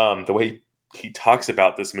 The way he talks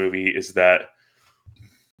about this movie is that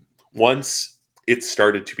once it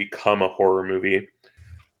started to become a horror movie,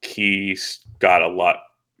 he got a lot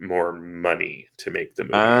more money to make the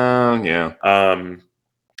movie.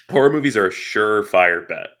 horror movies are a surefire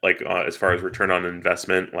bet, like as far as return on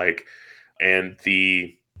investment, like, and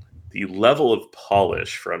the level of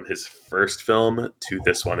polish from his first film to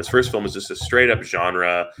this one. His first film is just a straight up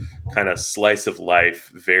genre kind of slice of life,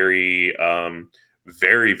 very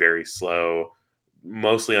very very slow,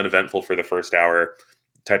 mostly uneventful for the first hour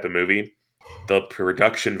type of movie. The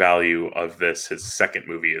production value of this, his second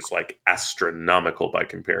movie, is like astronomical by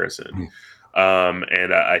comparison.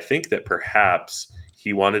 And I think that perhaps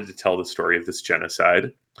he wanted to tell the story of this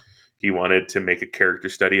genocide. He wanted to make a character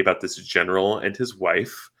study about this general and his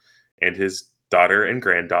wife and his daughter and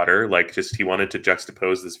granddaughter. Like, just he wanted to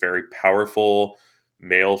juxtapose this very powerful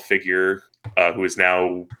male figure who is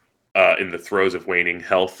now in the throes of waning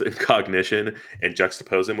health and cognition, and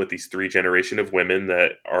juxtapose him with these three generation of women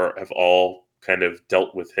that have all kind of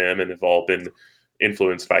dealt with him and have all been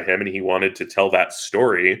influenced by him. And he wanted to tell that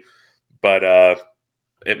story, but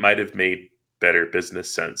it might have made better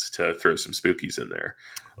business sense to throw some spookies in there.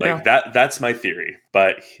 Like that's my theory.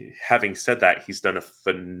 But having said that, he's done a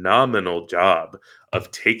phenomenal job of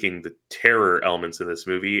taking the terror elements in this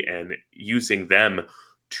movie and using them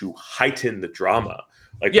to heighten the drama.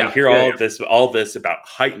 Like, we hear all this about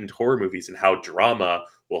heightened horror movies and how drama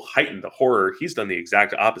will heighten the horror. He's done the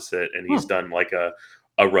exact opposite, and he's done like a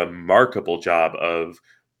remarkable job of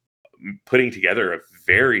putting together a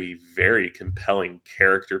very, very compelling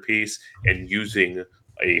character piece and using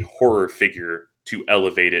a horror figure to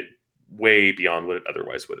elevate it way beyond what it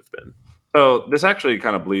otherwise would have been. So this actually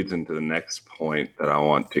kind of bleeds into the next point that I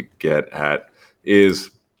want to get at,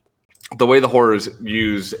 is the way the horror is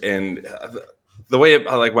used, and the way it,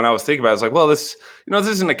 like, when I was thinking about it, I was like, well, this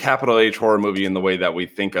isn't a capital H horror movie in the way that we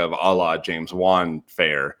think of a la James Wan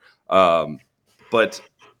fare. But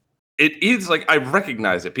it is, like, I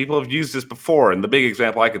recognize it. People have used this before, and the big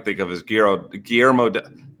example I could think of is Guillermo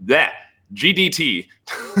GDT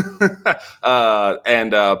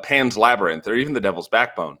and Pan's Labyrinth, or even The Devil's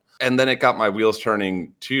Backbone. And then it got my wheels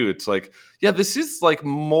turning too. It's like, yeah, this is like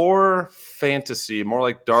more fantasy, more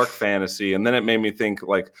like dark fantasy. And then it made me think,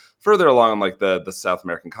 like, further along, like the South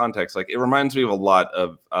American context, like, it reminds me of a lot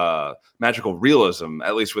of magical realism,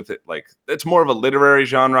 at least with it. Like, it's more of a literary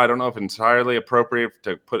genre. I don't know if it's entirely appropriate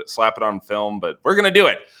to slap it on film, but we're going to do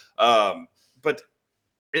it. But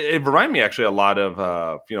it reminded me actually a lot of,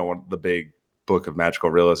 one of the big book of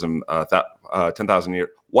magical realism, 10,000 years,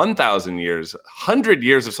 1,000 years, 100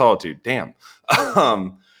 Years of Solitude, damn,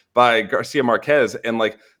 by Garcia Marquez. And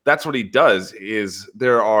like, that's what he does, is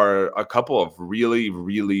there are a couple of really,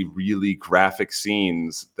 really, really graphic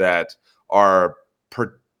scenes that are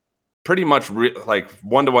pretty much like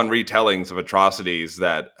one-to-one retellings of atrocities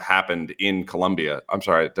that happened in Colombia. I'm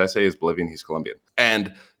sorry, did I say he's Bolivian? He's Colombian.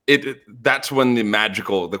 And that's when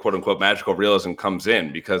the quote unquote magical realism comes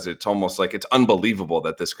in, because it's almost like it's unbelievable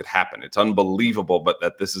that this could happen. It's unbelievable, but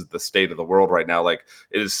that this is the state of the world right now. Like,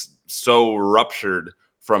 it is so ruptured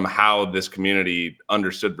from how this community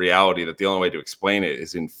understood reality that the only way to explain it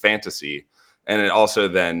is in fantasy. And it also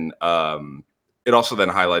then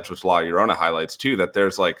highlights, which La Llorona highlights too, that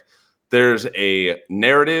there's a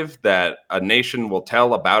narrative that a nation will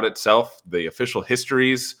tell about itself, the official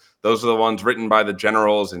histories. Those are the ones written by the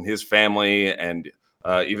generals and his family, and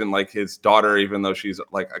even like his daughter, even though she's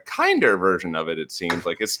like a kinder version of it, it seems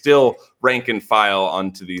like it's still rank and file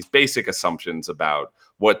onto these basic assumptions about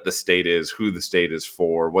what the state is, who the state is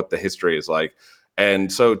for, what the history is like.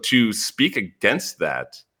 And so to speak against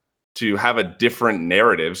that, to have a different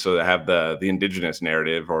narrative, so to have the indigenous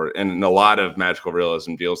narrative, and a lot of magical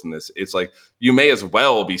realism deals in this, it's like you may as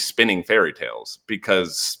well be spinning fairy tales,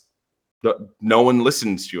 because no one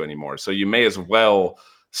listens to you anymore. So you may as well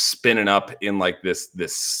spin it up in like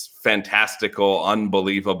this fantastical,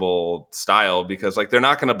 unbelievable style, because like they're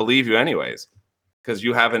not going to believe you anyways, because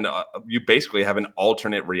you basically have an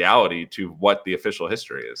alternate reality to what the official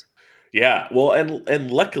history is. Yeah, well,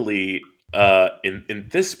 and luckily, in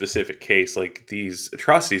this specific case, like, these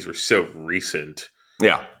atrocities were so recent,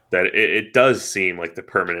 yeah, that it does seem like the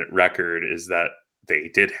permanent record is that they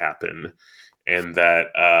did happen. And that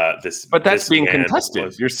but that's being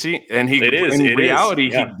contested. You're seeing, and he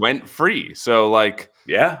went free. So like,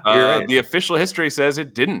 yeah, you're right. The official history says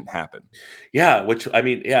it didn't happen. Yeah, which, I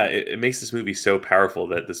mean, yeah, it makes this movie so powerful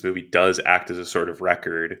that this movie does act as a sort of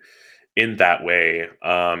record in that way.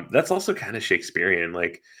 That's also kind of Shakespearean,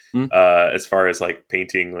 like, as far as like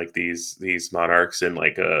painting like these monarchs in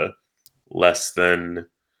like a less than,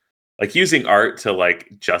 like, using art to like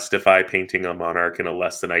justify painting a monarch in a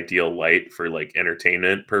less than ideal light for like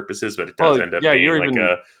entertainment purposes, but it does end up being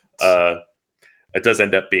it does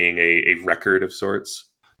end up being a record of sorts.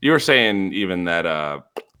 You were saying even that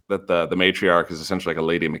that the matriarch is essentially like a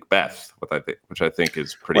Lady Macbeth, which I think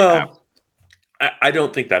is pretty apt. Well, I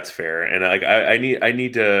don't think that's fair, and I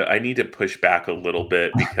need to push back a little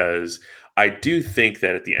bit because I do think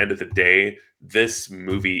that at the end of the day, this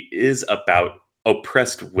movie is about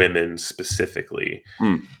oppressed women specifically,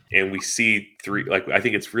 and we see I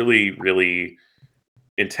think it's really really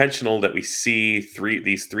intentional that we see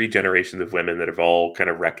these three generations of women that have all kind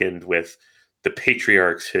of reckoned with the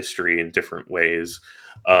patriarch's history in different ways.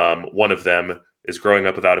 One of them is growing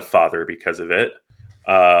up without a father because of it.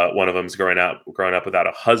 One of them is growing up without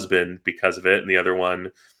a husband because of it, and the other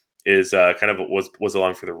one is kind of was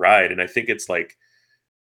along for the ride. And I think it's like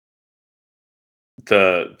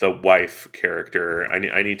the wife character.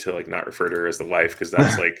 I need to like not refer to her as the wife because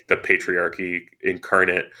that's like the patriarchy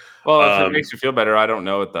incarnate. Well, if it makes you feel better, I don't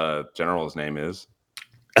know what the general's name is.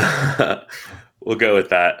 We'll go with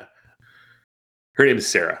that. Her name is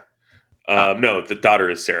Sarah. No, the daughter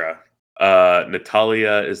is Sarah.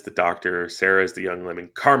 Natalia is the doctor. Sarah is the young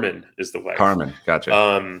lemon. Carmen is the wife. Carmen,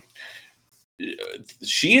 gotcha.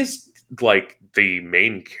 She is like the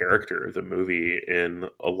main character of the movie in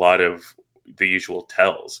a lot of the usual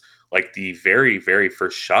tells. Like the very, very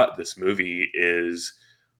first shot of this movie is,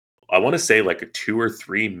 I want to say like a 2 or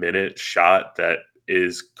 3 minute shot that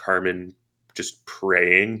is Carmen just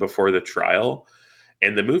praying before the trial.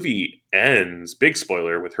 And the movie ends, big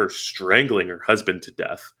spoiler, with her strangling her husband to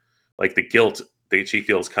death. Like the guilt that she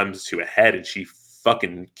feels comes to a head and she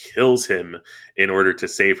fucking kills him in order to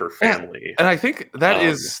save her family. Yeah. And I think that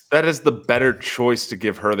is the better choice to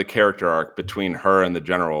give her the character arc between her and the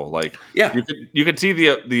general. Like, yeah, you could see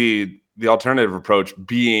the alternative approach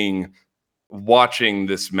being watching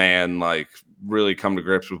this man like really come to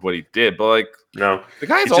grips with what he did. But like, no, the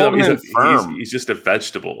guy's old and infirm. He's just a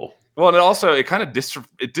vegetable. Well, and it kind of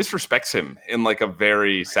disrespects him in like a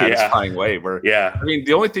very satisfying way. Where, I mean,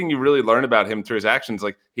 the only thing you really learn about him through his actions,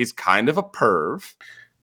 like he's kind of a perv,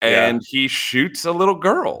 and he shoots a little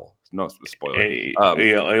girl. No spoiler. He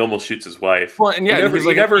almost shoots his wife. Well, and he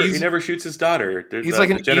never shoots his daughter. He's like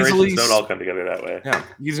an generations don't all come together that way. Yeah,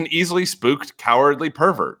 he's an easily spooked, cowardly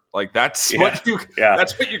pervert. Like that's what you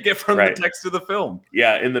get from the text of the film.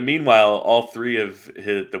 Yeah. In the meanwhile, all three of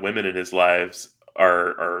the women in his lives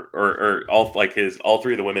are all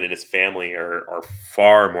three of the women in his family are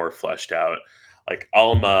far more fleshed out. Like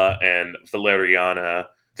Alma and Valeriana,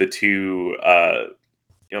 the two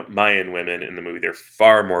Mayan women in the movie, they're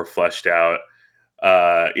far more fleshed out.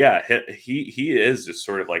 He is just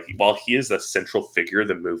sort of like, while he is the central figure of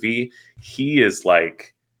the movie, he is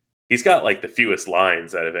like, he's got like the fewest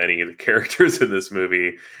lines out of any of the characters in this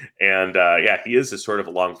movie. And he is just sort of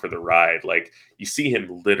along for the ride. Like you see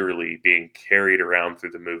him literally being carried around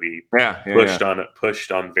through the movie,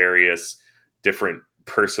 pushed on various different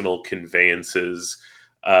personal conveyances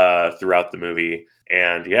throughout the movie.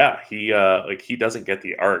 And he doesn't get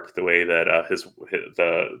the arc the way that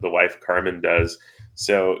the wife Carmen does.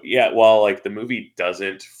 So while like the movie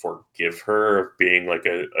doesn't forgive her of being like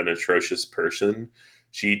an atrocious person,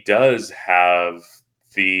 she does have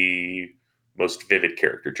the most vivid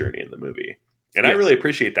character journey in the movie. And I really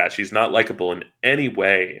appreciate that. She's not likable in any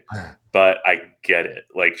way, but I get it.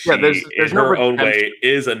 Like she, in her own way,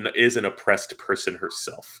 is an oppressed person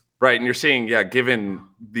herself. Right, and you're seeing, given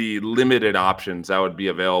the limited options that would be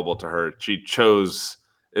available to her, she chose.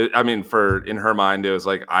 I mean, in her mind, it was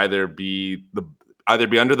like either be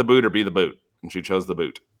under the boot or be the boot, and she chose the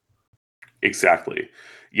boot. Exactly.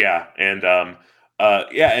 Yeah, and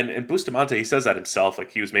Bustamante, he says that himself.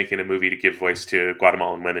 Like he was making a movie to give voice to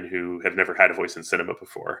Guatemalan women who have never had a voice in cinema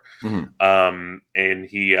before, and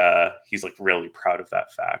he's like really proud of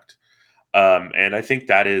that fact. And I think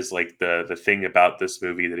that is like the thing about this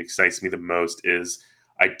movie that excites me the most is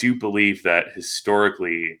I do believe that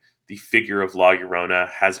historically the figure of La Llorona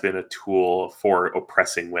has been a tool for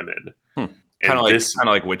oppressing women. Kind of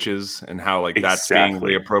like witches and how like that's being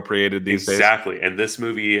reappropriated these days. Exactly. And this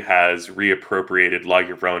movie has reappropriated La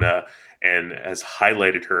Llorona and has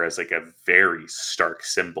highlighted her as like a very stark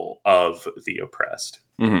symbol of the oppressed.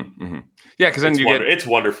 Mm-hmm, mm-hmm. Yeah, because then it's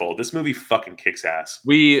wonderful. This movie fucking kicks ass.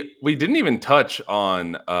 We didn't even touch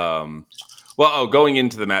on going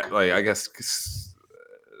into the I guess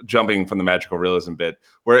jumping from the magical realism bit,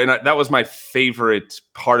 that was my favorite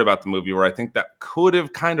part about the movie, where I think that could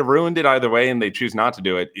have kind of ruined it either way, and they choose not to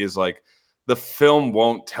do it, is like the film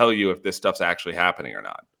won't tell you if this stuff's actually happening or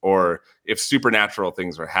not, or if supernatural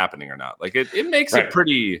things are happening or not. Like it makes it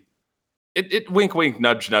pretty. It wink wink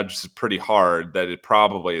nudge nudge pretty hard that it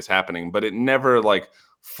probably is happening, but it never like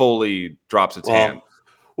fully drops its hand.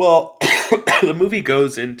 Well, the movie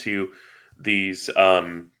goes into these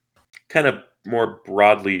kind of more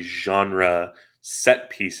broadly genre set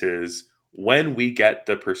pieces when we get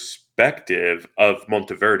the perspective of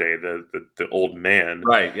Monteverde, the old man.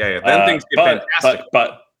 Right. Yeah. Yeah. Then things get fantastic.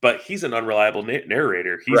 But he's an unreliable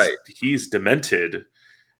narrator. Right. He's demented,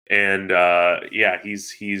 and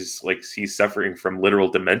he's suffering from literal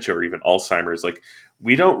dementia or even Alzheimer's. Like,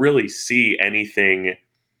 we don't really see anything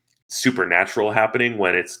supernatural happening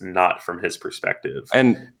when it's not from his perspective.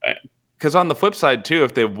 And because on the flip side too,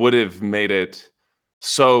 if they would have made it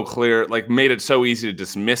so clear, like made it so easy to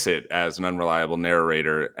dismiss it as an unreliable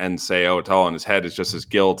narrator and say, "Oh, it's all in his head. It's just his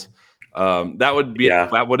guilt." That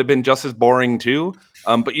would have been just as boring too.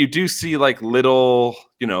 But you do see like little,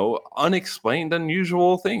 unexplained,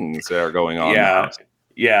 unusual things that are going on.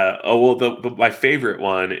 Yeah. Oh well, my favorite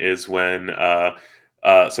one is when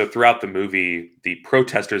so throughout the movie, the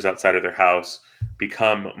protesters outside of their house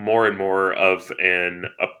become more and more of an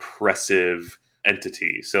oppressive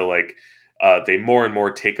entity. So like they more and more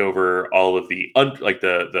take over all of the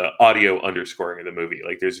the audio underscoring of the movie.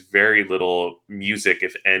 Like there's very little music,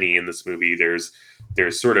 if any, in this movie. There's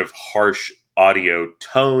sort of harsh audio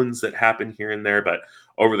tones that happen here and there, but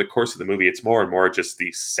over the course of the movie, it's more and more just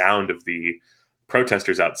the sound of the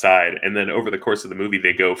protesters outside. And then over the course of the movie,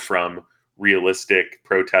 they go from realistic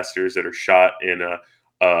protesters that are shot in a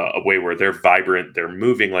way where they're vibrant, they're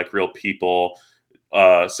moving like real people,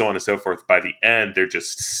 so on and so forth. By the end, they're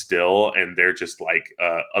just still, and they're just like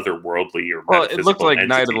otherworldly or well, it looked like entity.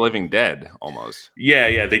 Night of the Living Dead almost.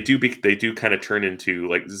 Yeah, they do kind of turn into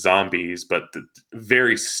like zombies, but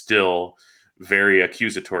very still, very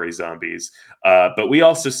accusatory zombies. But we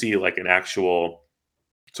also see like an actual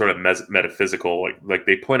sort of metaphysical, like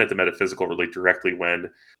they point at the metaphysical really directly when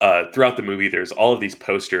throughout the movie there's all of these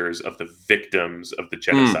posters of the victims of the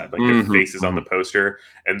genocide, like their faces on the poster,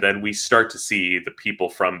 and then we start to see the people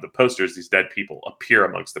from the posters, these dead people, appear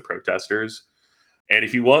amongst the protesters. And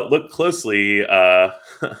if you look closely, right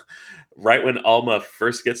when Alma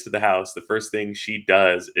first gets to the house, the first thing she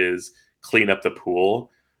does is clean up the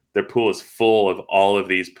pool. Their pool is full of all of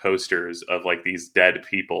these posters of like these dead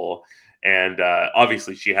people. And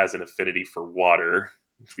obviously she has an affinity for water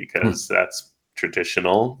because that's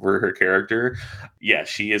traditional for her character. Yeah,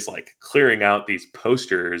 she is like clearing out these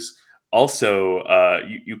posters. Also,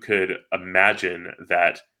 you could imagine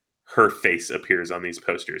that her face appears on these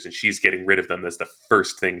posters and she's getting rid of them as the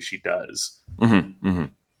first thing she does.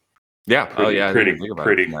 Yeah.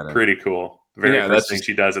 Pretty cool. The very first thing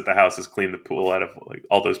she does at the house is clean the pool out of like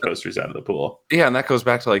all those posters out of the pool. Yeah, and that goes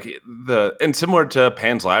back to like and similar to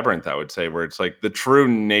Pan's Labyrinth, I would say, where it's like the true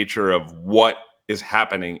nature of what is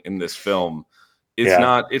happening in this film.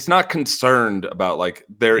 It's not concerned about like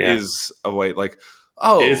there is a way like,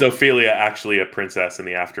 oh, is Ophelia actually a princess in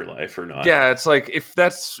the afterlife or not? Yeah, it's like if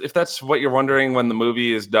that's what you're wondering when the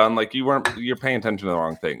movie is done, like you're paying attention to the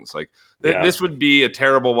wrong things. Like this would be a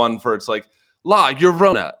terrible one for it's like La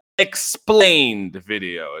Llorona explained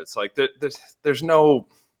video. It's like there's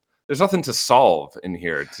nothing to solve in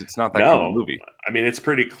here. It's not that kind of movie. I mean, it's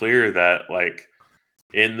pretty clear that like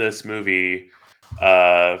in this movie,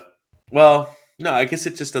 well, no, I guess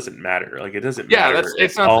it just doesn't matter. Like it doesn't matter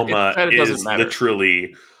if Alma is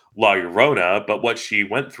literally La Llorona, but what she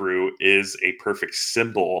went through is a perfect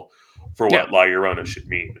symbol for what La Llorona should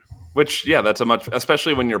mean. Which, that's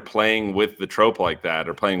especially when you're playing with the trope like that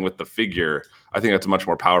or playing with the figure, I think that's a much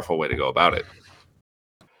more powerful way to go about it.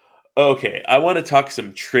 Okay, I want to talk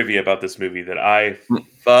some trivia about this movie that I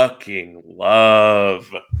fucking love.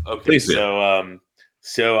 Okay, please do.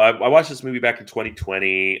 So I watched this movie back in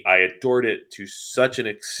 2020. I adored it to such an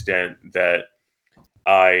extent that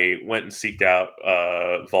I went and seeked out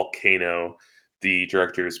Volcano, the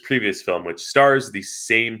director's previous film, which stars the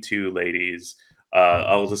same two ladies.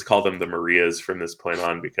 I'll just call them the Marias from this point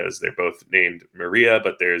on because they're both named Maria,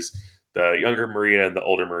 but there's the younger Maria and the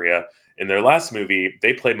older Maria. In their last movie,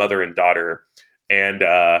 they play mother and daughter. And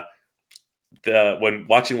when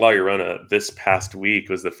watching La Llorona this past week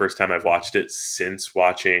was the first time I've watched it since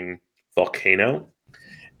watching Volcano.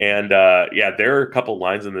 And there are a couple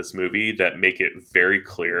lines in this movie that make it very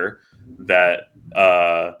clear that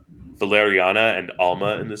Valeriana and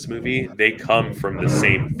Alma in this movie, they come from the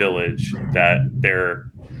same village that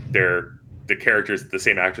the characters, the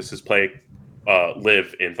same actresses play,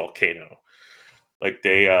 live in Volcano. Like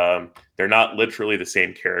they're not literally the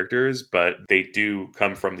same characters, but they do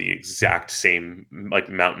come from the exact same like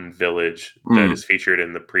mountain village that is featured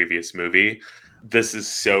in the previous movie. This is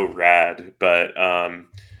so rad, but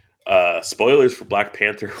spoilers for Black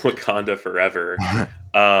Panther: Wakanda Forever.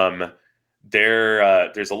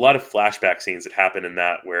 There's a lot of flashback scenes that happen in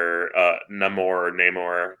that where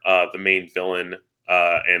Namor, the main villain,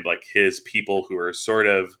 and like his people who are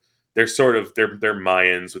they're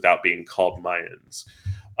Mayans without being called Mayans.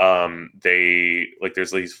 They like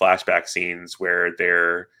there's these flashback scenes where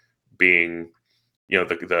they're being,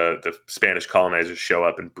 the Spanish colonizers show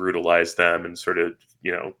up and brutalize them and sort of,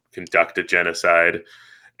 conduct a genocide.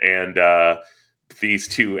 And these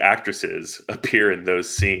two actresses appear in those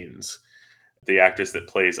scenes. The actress that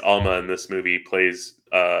plays Alma in this movie plays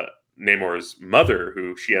Namor's mother,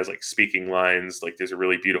 who she has like speaking lines. Like there's a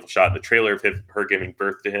really beautiful shot in the trailer of her giving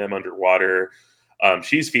birth to him underwater.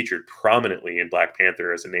 She's featured prominently in Black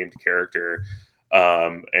Panther as a named character.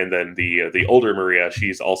 And then the older Maria,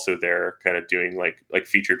 she's also there kind of doing like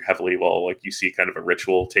featured heavily while like you see kind of a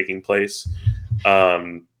ritual taking place.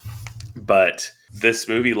 But this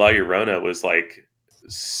movie La Llorona was like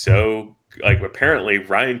so like apparently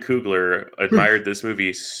Ryan Coogler admired this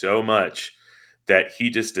movie so much that he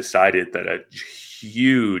just decided that a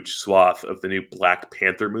huge swath of the new Black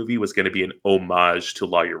Panther movie was going to be an homage to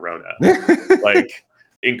La Llorona. Like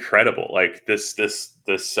incredible. Like this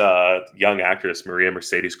young actress Maria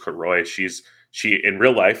Mercedes Corroy, she in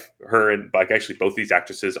real life, her and like actually both these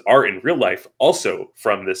actresses are in real life also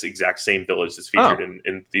from this exact same village that's featured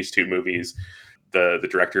in these two movies. The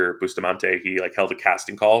director Bustamante, he like held a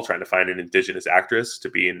casting call trying to find an indigenous actress to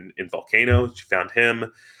be in Volcano. She found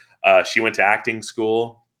him. She went to acting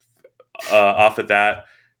school. Off of that,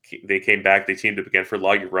 they came back. They teamed up again for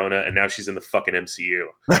La Llorona, and now she's in the fucking MCU.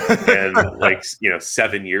 And like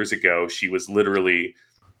 7 years ago, she was literally,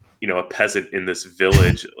 a peasant in this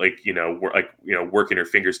village, working her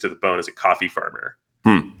fingers to the bone as a coffee farmer.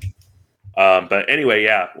 But anyway,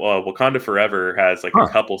 yeah. Well, Wakanda Forever has like a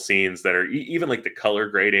couple scenes that are even like the color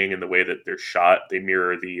grading and the way that they're shot. They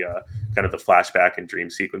mirror the kind of the flashback and dream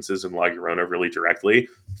sequences in La Llorona really directly.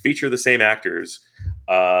 Feature the same actors.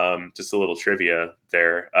 Just a little trivia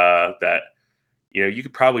there that you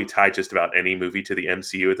could probably tie just about any movie to the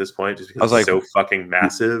MCU at this point, just because it's so fucking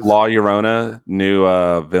massive. La Llorona, new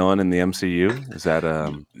villain in the MCU. Is that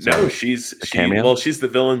no? She's the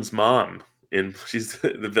villain's mom. And she's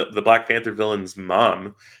the Black Panther villain's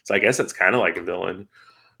mom, so I guess that's kind of like a villain.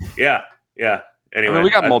 Yeah. Anyway, we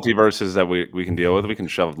got multiverses that we can deal with. We can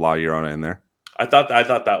shove La Llorona in there. I thought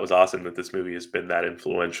that was awesome that this movie has been that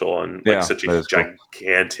influential and such a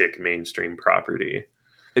gigantic mainstream property.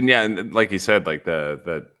 And and like you said, like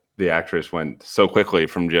the actress went so quickly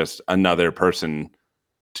from just another person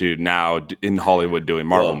to now in Hollywood doing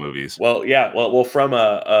Marvel movies. Well, from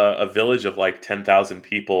a village of like 10,000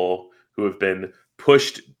 people who have been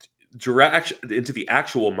pushed direct into the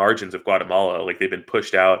actual margins of Guatemala, like they've been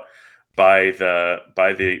pushed out by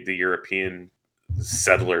the European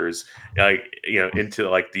settlers, into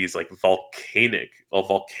like these like volcanic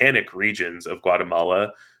regions of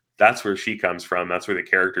Guatemala. That's where she comes from. That's where the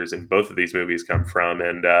characters in both of these movies come from.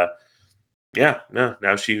 And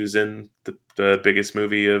now she was in the biggest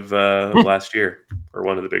movie of last year, or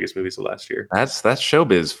one of the biggest movies of last year. That's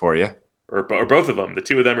showbiz for you. Or both of them. The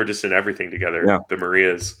two of them are just in everything together. Yeah. The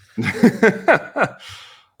Marias.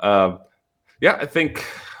 I think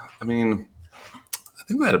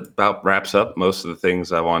that about wraps up most of the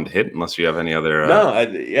things I wanted to hit, unless you have any other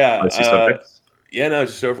subjects.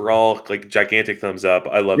 Just overall, like gigantic thumbs up.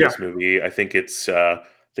 I love this movie. I think it's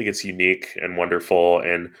unique and wonderful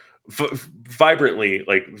and vibrantly,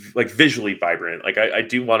 like visually vibrant. Like I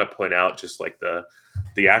do want to point out just like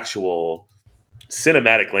the actual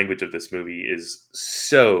cinematic language of this movie is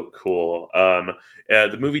so cool.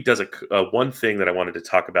 The movie does a one thing that I wanted to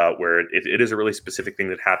talk about, where it is a really specific thing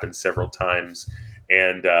that happens several times,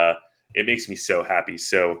 and it makes me so happy.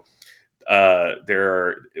 So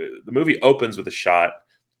the movie opens with a shot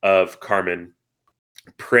of Carmen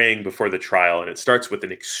praying before the trial, and it starts with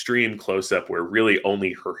an extreme close-up where really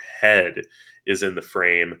only her head is in the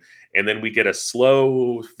frame, and then we get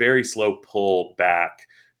a very slow pull back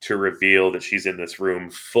to reveal that she's in this room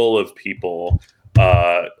full of people,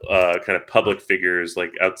 kind of public figures,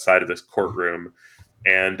 like outside of this courtroom.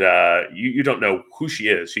 And you don't know who she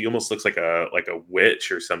is. She almost looks like a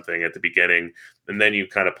witch or something at the beginning. And then you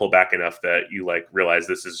kind of pull back enough that you like realize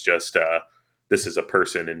this is just this is a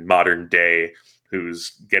person in modern day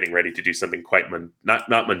who's getting ready to do something quite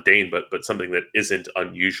not mundane, but something that isn't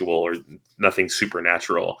unusual or nothing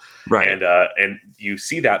supernatural. Right. And you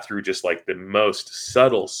see that through just like the most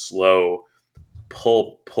subtle, slow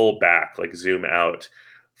pull back, like zoom out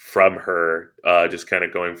from her, just kind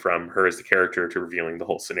of going from her as the character to revealing the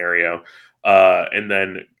whole scenario. And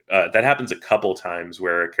then that happens a couple times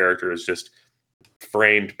where a character is just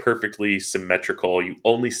framed perfectly symmetrical. You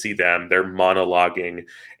only see them, they're monologuing,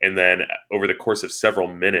 and then over the course of several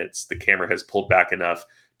minutes, the camera has pulled back enough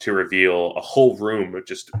to reveal a whole room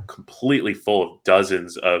just completely full of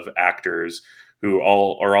dozens of actors who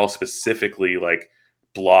are all specifically like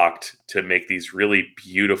blocked to make these really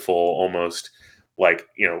beautiful, almost like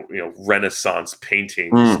Renaissance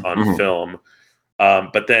paintings on film.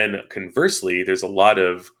 But then conversely, there's a lot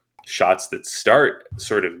of shots that start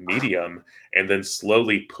sort of medium and then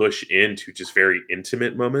slowly push into just very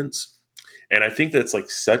intimate moments. And I think that's like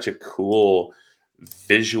such a cool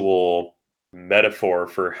visual metaphor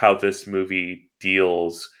for how this movie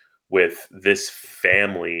deals with this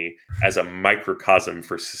family as a microcosm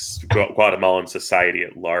for Guatemalan society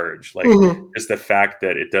at large. Like, just the fact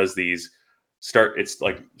that it does these it's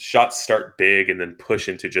like shots start big and then push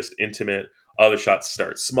into just intimate. Other shots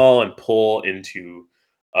start small and pull into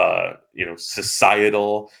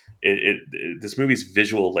societal. This movie's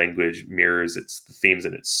visual language mirrors its themes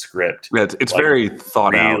in its script. Yeah, it's like, very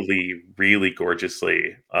thought out, really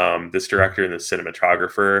gorgeously. This director and the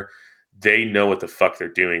cinematographer, they know what the fuck they're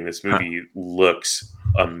doing. This movie looks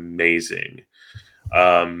amazing.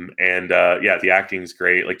 The acting's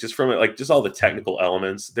great. Like, just from it, like, just all the technical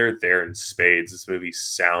elements, they're there in spades. This movie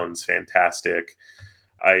sounds fantastic.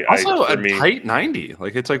 Tight 90.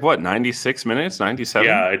 Like, it's like what, 96 minutes, 97?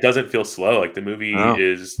 Yeah, it doesn't feel slow. Like, the movie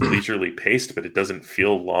is leisurely paced, but it doesn't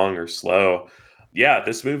feel long or slow. Yeah,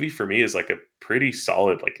 this movie for me is like a pretty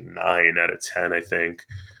solid like 9 out of 10, I think.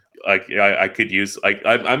 Like, I could use like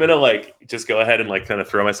I'm gonna like just go ahead and like kind of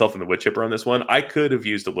throw myself in the wood chipper on this one. I could have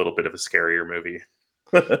used a little bit of a scarier movie.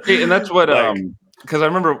 Hey, and that's what because I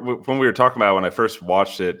remember when we were talking about it when I first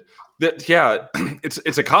watched it.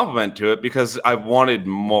 It's a compliment to it because I wanted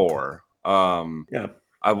more.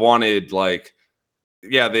 I wanted the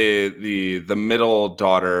middle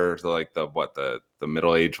daughter, the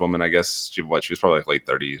middle-aged woman, I guess she was probably like late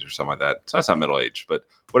 30s or something like that. So that's not middle age, but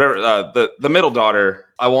whatever. The middle daughter,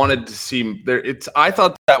 I wanted to see there. I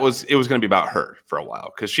thought it was going to be about her for a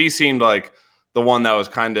while because she seemed like the one that was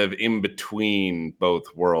kind of in between both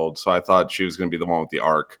worlds. So I thought she was going to be the one with the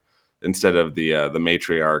arc instead of the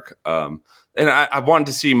matriarch. And I wanted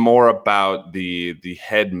to see more about the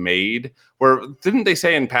head maid. Where didn't they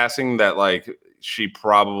say in passing that like she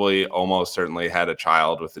probably almost certainly had a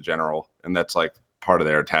child with the general, and that's like part of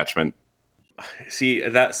their attachment? See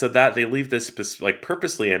that they leave this like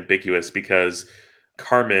purposely ambiguous because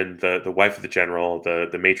Carmen, the wife of the general, the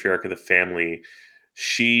matriarch of the family,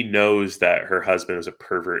 she knows that her husband is a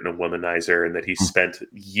pervert and a womanizer, and that he spent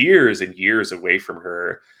years and years away from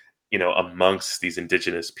her, amongst these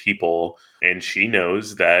indigenous people. And she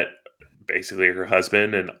knows that basically her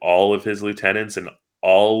husband and all of his lieutenants and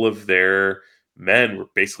all of their men were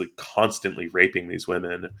basically constantly raping these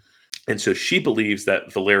women. And so she believes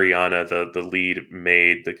that Valeriana, the lead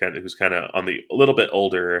maid, who's kind of on the a little bit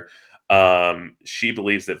older, she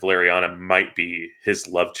believes that Valeriana might be his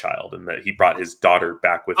love child and that he brought his daughter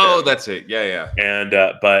back with him. Oh, that's it. Yeah. And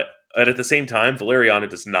but at the same time, Valeriana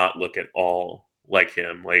does not look at all like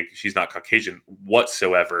him. Like, she's not Caucasian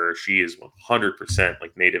whatsoever. She is 100%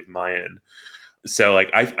 like native Mayan. So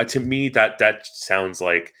like to me that sounds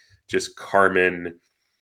like just Carmen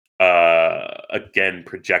again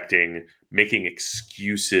projecting, making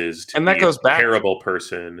excuses to and that be goes a back terrible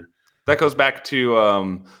person. That goes back to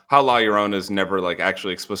how La Llorona is never like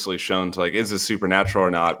actually explicitly shown to like, is this supernatural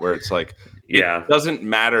or not? Where it's like, it doesn't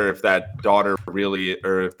matter if that daughter really,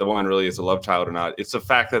 or if the woman really is a love child or not. It's the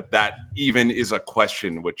fact that even is a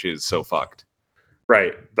question, which is so fucked.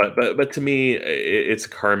 Right, but to me, it's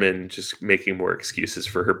Carmen just making more excuses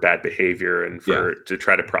for her bad behavior and to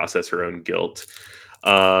try to process her own guilt.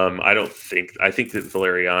 I think that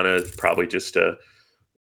Valeriana is probably just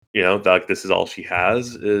like, this is all she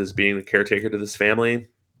has, is being the caretaker to this family.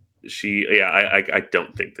 I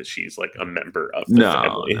don't think that she's like a member of the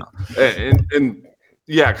family. No. And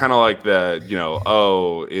kind of like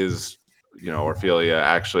is Ophelia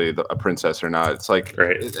actually a princess or not? It's like,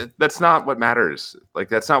 that's not what matters. Like,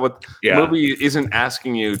 that's not what the movie isn't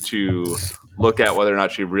asking you to look at, whether or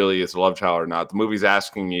not she really is a love child or not. The movie's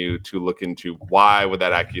asking you to look into why would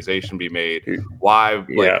that accusation be made? Why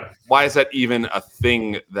is that even a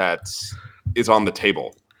thing that is on the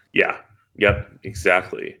table? Yeah. Yep.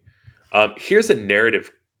 Exactly. Here's a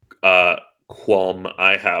narrative qualm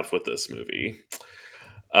I have with this movie.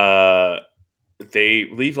 They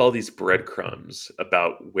leave all these breadcrumbs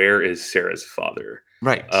about where is Sarah's father.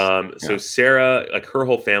 Right. So Sarah, like, her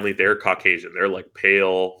whole family, they're Caucasian. They're like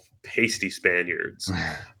pale, pasty Spaniards.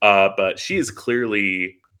 But she is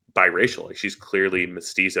clearly biracial. Like, she's clearly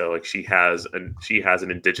mestizo. Like, she has an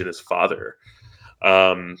indigenous father.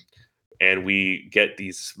 And we get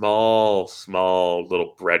these small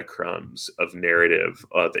little breadcrumbs of narrative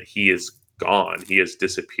that he is gone. He has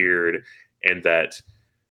disappeared, and that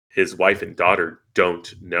his wife and daughter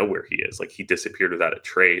don't know where he is. Like, he disappeared without a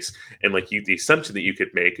trace. And like the assumption that you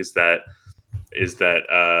could make is that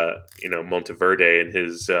Monteverde and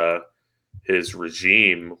his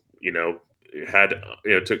regime, had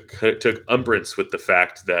took umbrance with the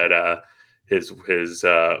fact that his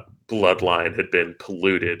bloodline had been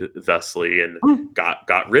polluted thusly, and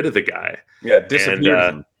got rid of the guy. Yeah,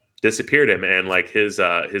 disappeared him. And like his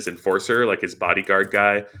enforcer, like his bodyguard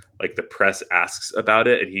guy, like the press asks about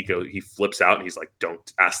it, and he flips out, and he's like,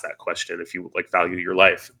 "Don't ask that question if you like value your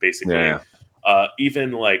life," basically. Yeah.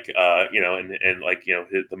 Even like and like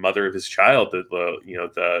the mother of his child,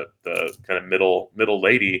 the kind of middle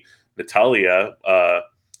lady, Natalia,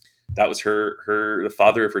 that was the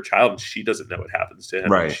father of her child, and she doesn't know what happens to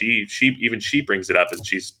him. Right. She brings it up, and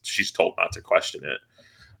she's told not to question it.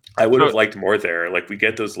 I would have liked more there. Like, we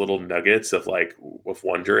get those little nuggets of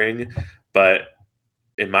wondering, but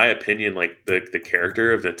in my opinion, like the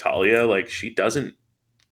character of Natalia, like, she doesn't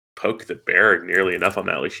poke the bear nearly enough on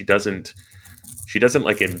that. Like, she doesn't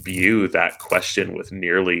like imbue that question with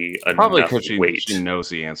nearly enough weight. She knows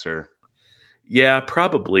the answer. Yeah,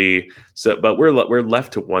 probably. So, but we're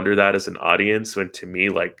left to wonder that as an audience, when to me,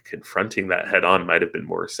 like, confronting that head on might have been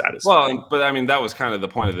more satisfying. Well, but I mean, that was kind of the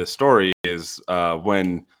point of this story, is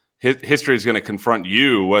when history is going to confront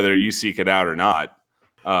you, whether you seek it out or not.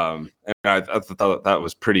 And I thought that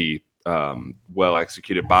was pretty well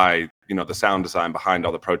executed by, the sound design behind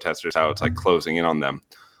all the protesters, how it's like closing in on them.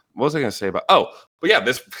 What was I going to say about? Oh, but yeah,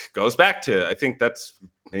 this goes back to, I think that's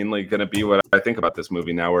mainly going to be what I think about this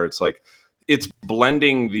movie now, where it's like, it's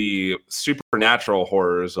blending the supernatural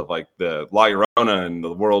horrors of like the La Llorona and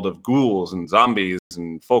the world of ghouls and zombies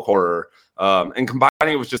and folk horror, and combining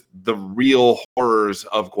it with just the real horrors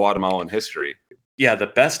of Guatemalan history. Yeah, the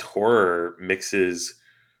best horror mixes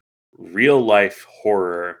real life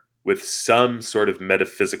horror with some sort of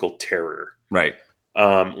metaphysical terror. Right.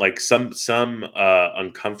 Like some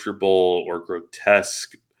uncomfortable or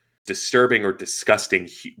grotesque, disturbing or disgusting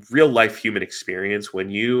real life human experience. When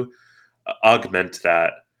you augment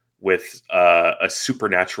that with a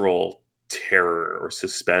supernatural terror or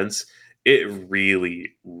suspense, it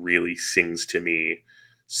really, really sings to me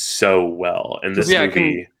so well. And this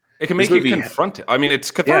movie, it can make you confront it. I mean,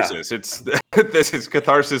 it's catharsis. Yeah. It's this is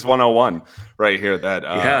catharsis 101 right here. That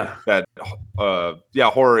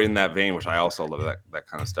horror in that vein, which I also love, that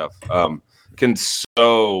kind of stuff. Can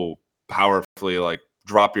so powerfully like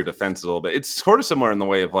drop your defenses a little bit. It's sort of similar in the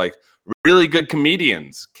way of like really good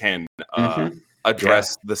comedians can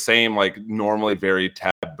address the same like normally very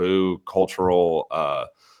taboo cultural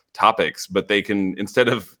topics, but they can, instead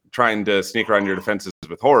of trying to sneak around your defenses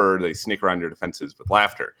with horror, they sneak around your defenses with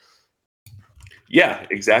laughter. Yeah,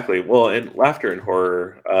 exactly. Well, and laughter and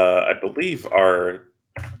horror, I believe, are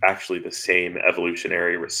actually the same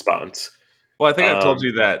evolutionary response. Well, I think I've told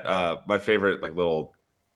you that my favorite like little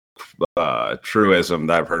truism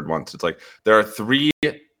that I've heard once. It's like there are 3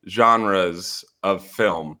 genres of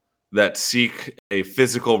film that seek a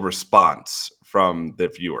physical response from the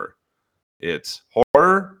viewer. It's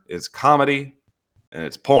horror, it's comedy, and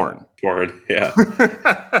it's porn. Yeah.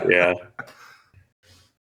 Yeah.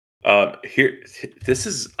 This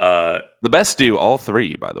is the best do all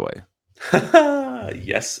 3, by the way.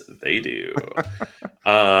 Yes, they do.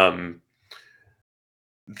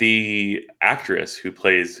 The actress who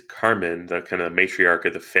plays Carmen, the kind of matriarch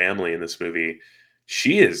of the family in this movie,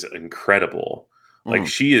 she is incredible. Like,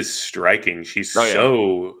 she is striking. She's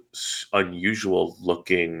so unusual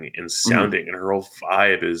looking and sounding, and her whole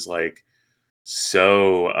vibe is like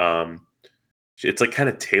so. It's like kind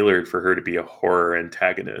of tailored for her to be a horror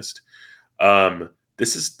antagonist.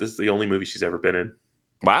 This is the only movie she's ever been in.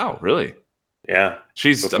 Wow, really? Yeah,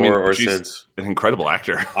 she's since an incredible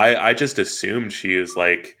actor. I just assumed she is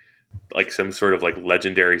like some sort of like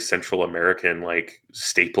legendary Central American like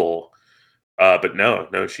staple. But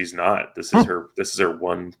no, she's not. This is her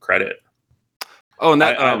one credit. Oh, and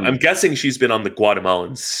I'm guessing she's been on the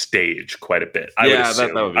Guatemalan stage quite a bit.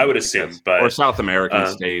 I would assume, but or South American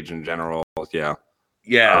stage in general. Yeah.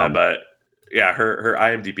 Yeah, but yeah, her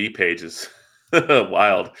IMDb page is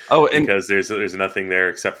wild. Oh, and because there's nothing there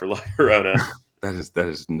except for La Llorona. that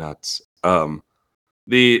is nuts.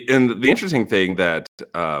 The interesting thing that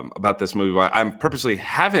about this movie, why I purposely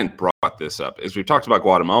haven't brought this up, is we've talked about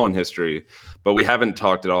Guatemalan history, but we haven't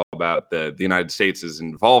talked at all about the United States'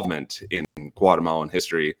 involvement in Guatemalan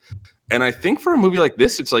history. And I think for a movie like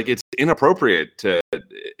this, it's inappropriate to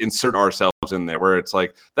insert ourselves in there, where it's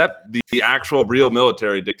like that the actual real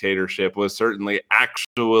military dictatorship was certainly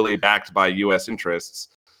actually backed by U.S. interests.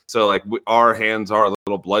 So like our hands are a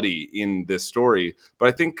little bloody in this story, but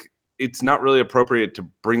I think it's not really appropriate to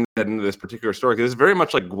bring that into this particular story because it's very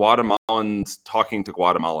much like Guatemalans talking to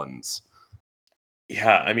Guatemalans.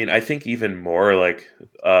 Yeah, I mean, I think even more like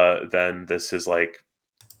than this is like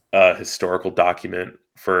a historical document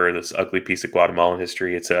for this ugly piece of Guatemalan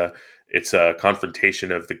history. It's a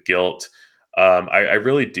confrontation of the guilt. I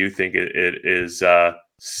really do think it is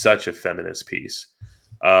such a feminist piece,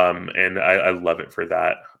 and I love it for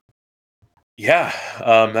that. Yeah,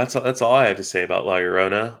 that's all I have to say about La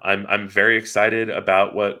Llorona. I'm very excited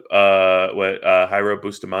about what Jairo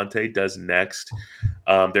Bustamante does next.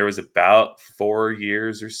 There was about 4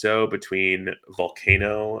 years or so between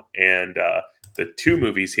Volcano and the two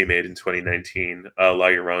movies he made in 2019, La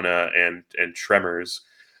Llorona and Tremors.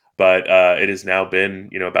 But it has now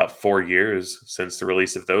been about 4 years since the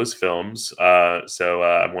release of those films. So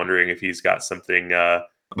I'm wondering if he's got something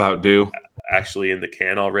About due. actually in the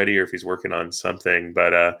can already, or if he's working on something.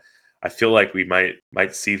 But I feel like we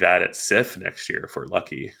might see that at SIFF next year if we're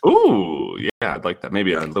lucky. Ooh, yeah, I'd like that.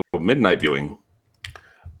 Maybe a little midnight viewing.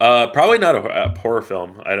 Probably not a horror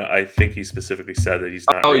film. I think he specifically said that he's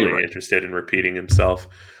not you're really right. interested in repeating himself.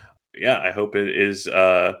 Yeah, I hope it is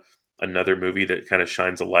another movie that kind of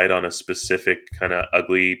shines a light on a specific kind of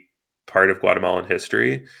ugly part of Guatemalan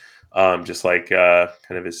history, just like kind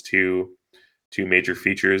of his two major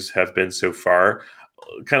features have been so far.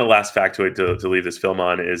 Kind of last factoid to leave this film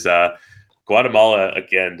on is Guatemala,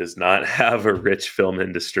 again, does not have a rich film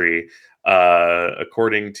industry.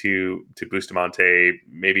 According to Bustamante,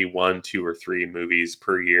 maybe 1, 2, or 3 movies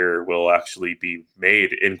per year will actually be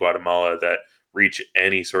made in Guatemala that reach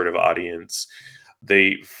any sort of audience.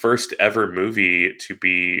 The first ever movie to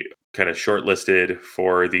be kind of shortlisted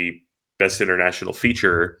for the Best International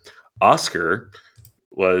Feature Oscar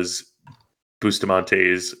was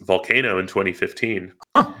Bustamante's Volcano in 2015.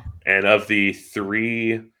 Huh. And of the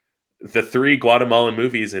three Guatemalan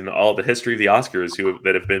movies in all the history of the Oscars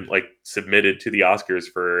that have been like submitted to the Oscars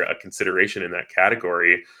for a consideration in that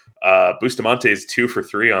category, Bustamante is 2 for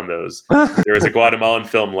 3 on those. There was a Guatemalan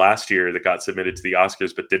film last year that got submitted to the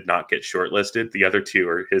Oscars but did not get shortlisted. The other 2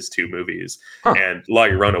 are his 2 movies. Huh. And La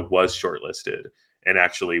Llorona was shortlisted and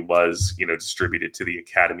actually was, distributed to the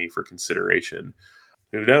Academy for consideration.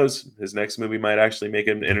 Who knows? His next movie might actually make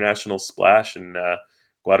an international splash, and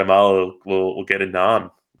Guatemala will get a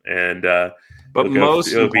nom. And but it'll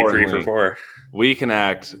be 3 for 4. We can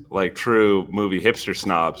act like true movie hipster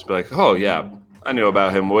snobs. Be like, oh yeah, I knew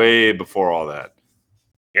about him way before all that.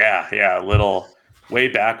 Yeah, way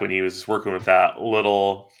back when he was working with that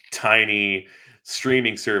little tiny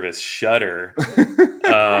streaming service, Shudder.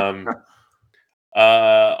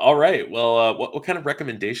 All right. Well, what kind of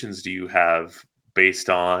recommendations do you have based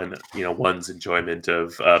on one's enjoyment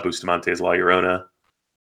of Bustamante's La Llorona?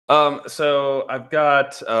 So I've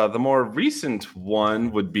got the more recent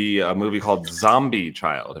one would be a movie called Zombie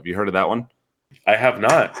Child. Have you heard of that one? I have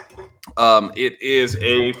not. It is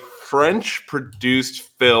a French-produced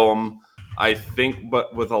film, I think,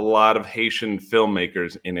 but with a lot of Haitian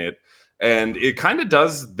filmmakers in it. And it kind of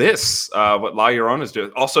does this, what La Llorona is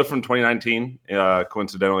doing, also from 2019,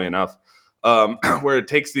 coincidentally enough, where it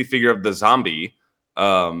takes the figure of the zombie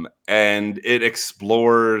and it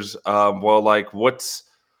explores,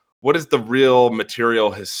 what is the real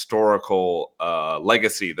material historical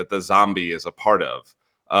legacy that the zombie is a part of?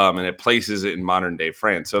 And it places it in modern day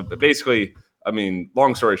France. So basically, I mean,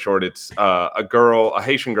 long story short, it's a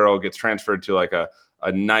Haitian girl gets transferred to like a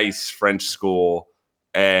nice French school,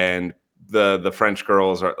 and the French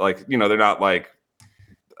girls are like, they're not like,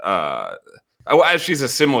 as she's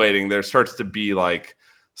assimilating, there starts to be like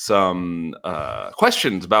some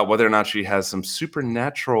questions about whether or not she has some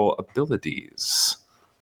supernatural abilities.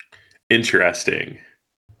 Interesting.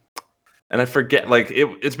 And I forget, like,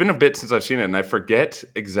 it's been a bit since I've seen it, and I forget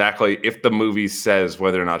exactly if the movie says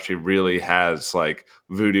whether or not she really has, like,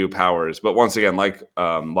 voodoo powers. But once again, like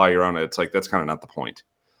La Llorona, it's like, that's kind of not the point.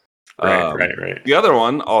 Right. The other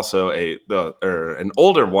one, also an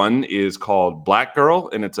older one, is called Black Girl,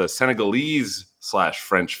 and it's a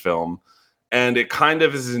Senegalese/French film. And it kind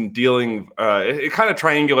of is in dealing, it kind of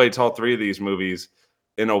triangulates all 3 of these movies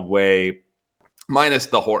in a way, minus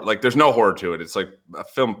the horror. Like, there's no horror to it. It's like a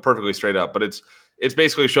film perfectly straight up, but it's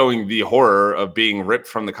basically showing the horror of being ripped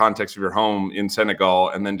from the context of your home in Senegal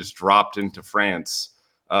and then just dropped into France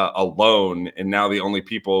alone. And now the only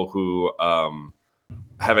people who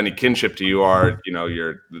have any kinship to you are,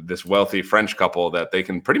 you're this wealthy French couple that they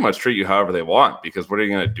can pretty much treat you however they want, because what are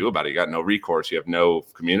you going to do about it? You got no recourse. You have no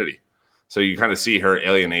community. So you kind of see her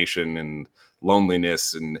alienation and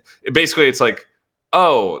loneliness. And it's like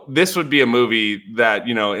oh, this would be a movie that,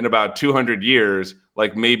 in about 200 years,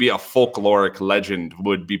 like maybe a folkloric legend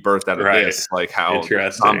would be birthed out of this, like how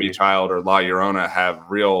Zombie Child or La Llorona have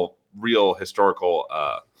real historical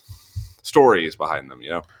stories behind them,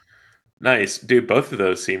 Nice. Dude, both of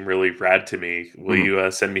those seem really rad to me. Will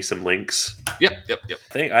you send me some links? Yep.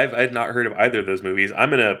 I've not heard of either of those movies.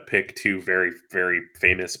 I'm going to pick two very, very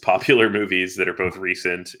famous, popular movies that are both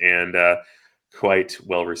recent and quite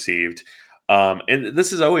well received. And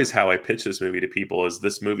this is always how I pitch this movie to people, is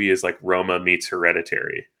this movie is like Roma meets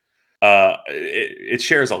Hereditary. It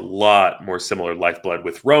shares a lot more similar lifeblood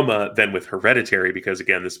with Roma than with Hereditary, because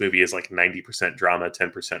again, this movie is like 90% drama,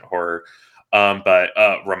 10% horror. But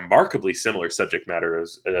remarkably similar subject matter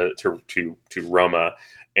to Roma.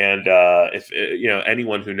 And if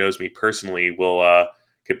anyone who knows me personally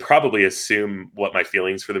could probably assume what my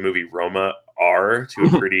feelings for the movie Roma are to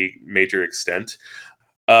a pretty major extent.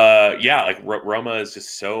 Roma is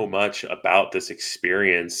just so much about this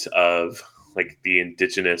experience of like the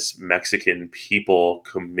indigenous Mexican people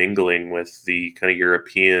commingling with the kind of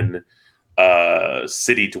European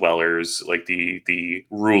city dwellers, like the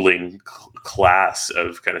ruling class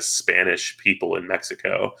of kind of Spanish people in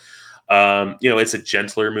Mexico. It's a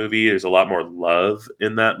gentler movie. There's a lot more love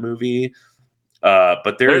in that movie.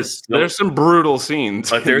 But there's some brutal scenes.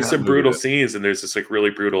 But there's some brutal scenes, and there's this like really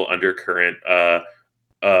brutal undercurrent,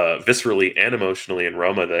 viscerally and emotionally in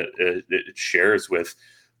Roma that it shares with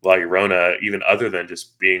La Llorona, even other than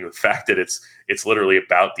just being the fact that it's literally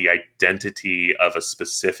about the identity of a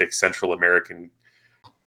specific Central American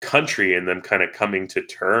country and them kind of coming to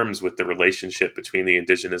terms with the relationship between the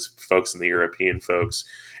indigenous folks and the European folks.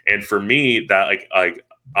 And for me, that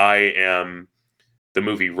I am the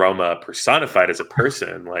movie Roma personified as a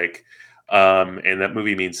person, and that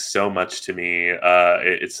movie means so much to me.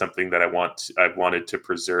 It's something that I've wanted to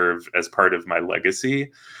preserve as part of my legacy.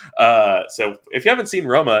 So if you haven't seen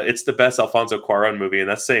Roma, it's the best Alfonso Cuarón movie, and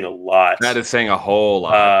that's saying a lot. That is saying a whole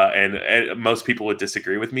lot. And most people would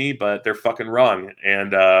disagree with me, but they're fucking wrong.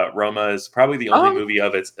 And Roma is probably the only movie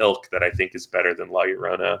of its ilk that I think is better than La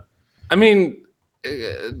Llorona. I mean,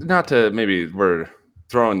 not to maybe we're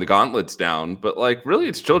throwing the gauntlets down, but like really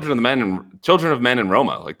it's Children of Men and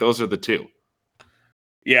Roma. Like those are the two.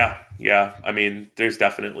 Yeah. I mean, there's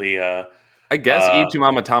definitely I guess Y Tu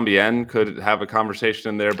Mama Tambien could have a conversation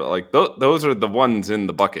in there, but like those are the ones in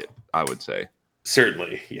the bucket, I would say.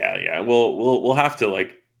 Certainly. Yeah. We'll have to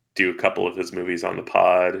like do a couple of his movies on the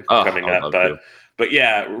pod coming up, but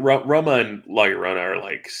yeah, Roma and La Llorona are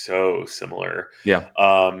like so similar. Yeah.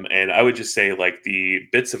 And I would just say like the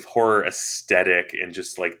bits of horror aesthetic and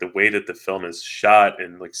just like the way that the film is shot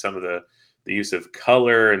and like some of the use of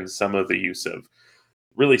color and some of the use of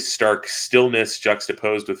really stark stillness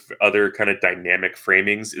juxtaposed with other kind of dynamic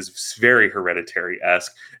framings is very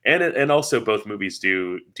Hereditary-esque. And also both movies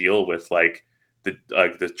do deal with like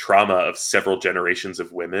the trauma of several generations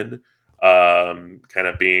of women kind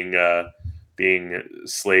of being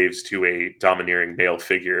slaves to a domineering male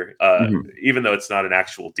figure, even though it's not an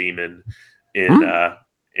actual demon in La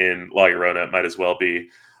Llorona, it might as well be.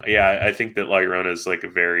 Yeah, I think that La Llorona is like a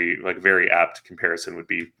very apt comparison would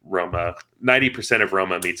be Roma. 90% of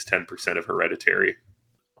Roma meets 10% of Hereditary.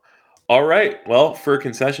 All right. Well, for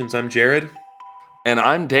concessions, I'm Jared. And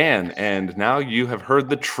I'm Dan. And now you have heard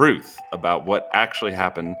the truth about what actually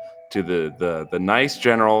happened to the nice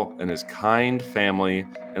general and his kind family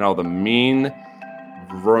and all the mean,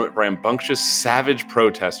 rambunctious, savage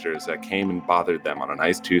protesters that came and bothered them on a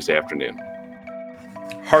nice Tuesday afternoon.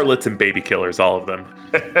 Harlots and baby killers, all of them.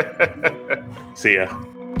 See ya.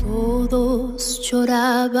 Todos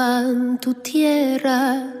lloraban tu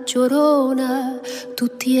tierra, Llorona, tu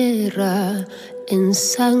tierra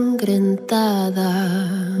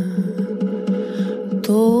ensangrentada.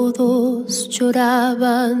 Todos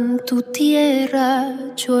lloraban tu tierra,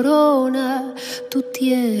 Llorona, tu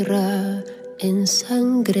tierra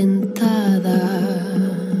ensangrentada.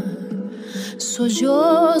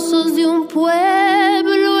 Sollozos de un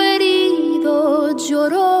pueblo herido,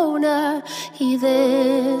 Llorona, y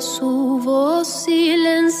de su voz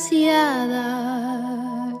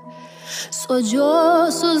silenciada.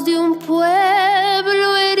 Sollozos de un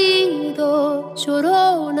pueblo herido,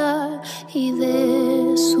 Llorona, y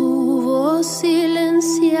de su voz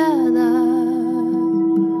silenciada.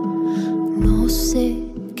 No sé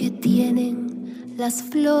qué tienen las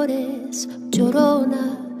flores,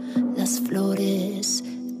 Llorona, las flores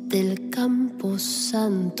del Campo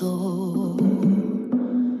Santo.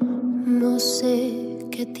 No sé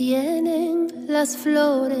qué tienen las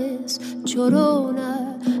flores,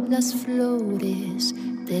 Llorona, las flores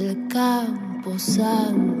del Campo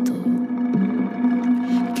Santo.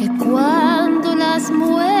 que cuando las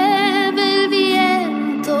mueres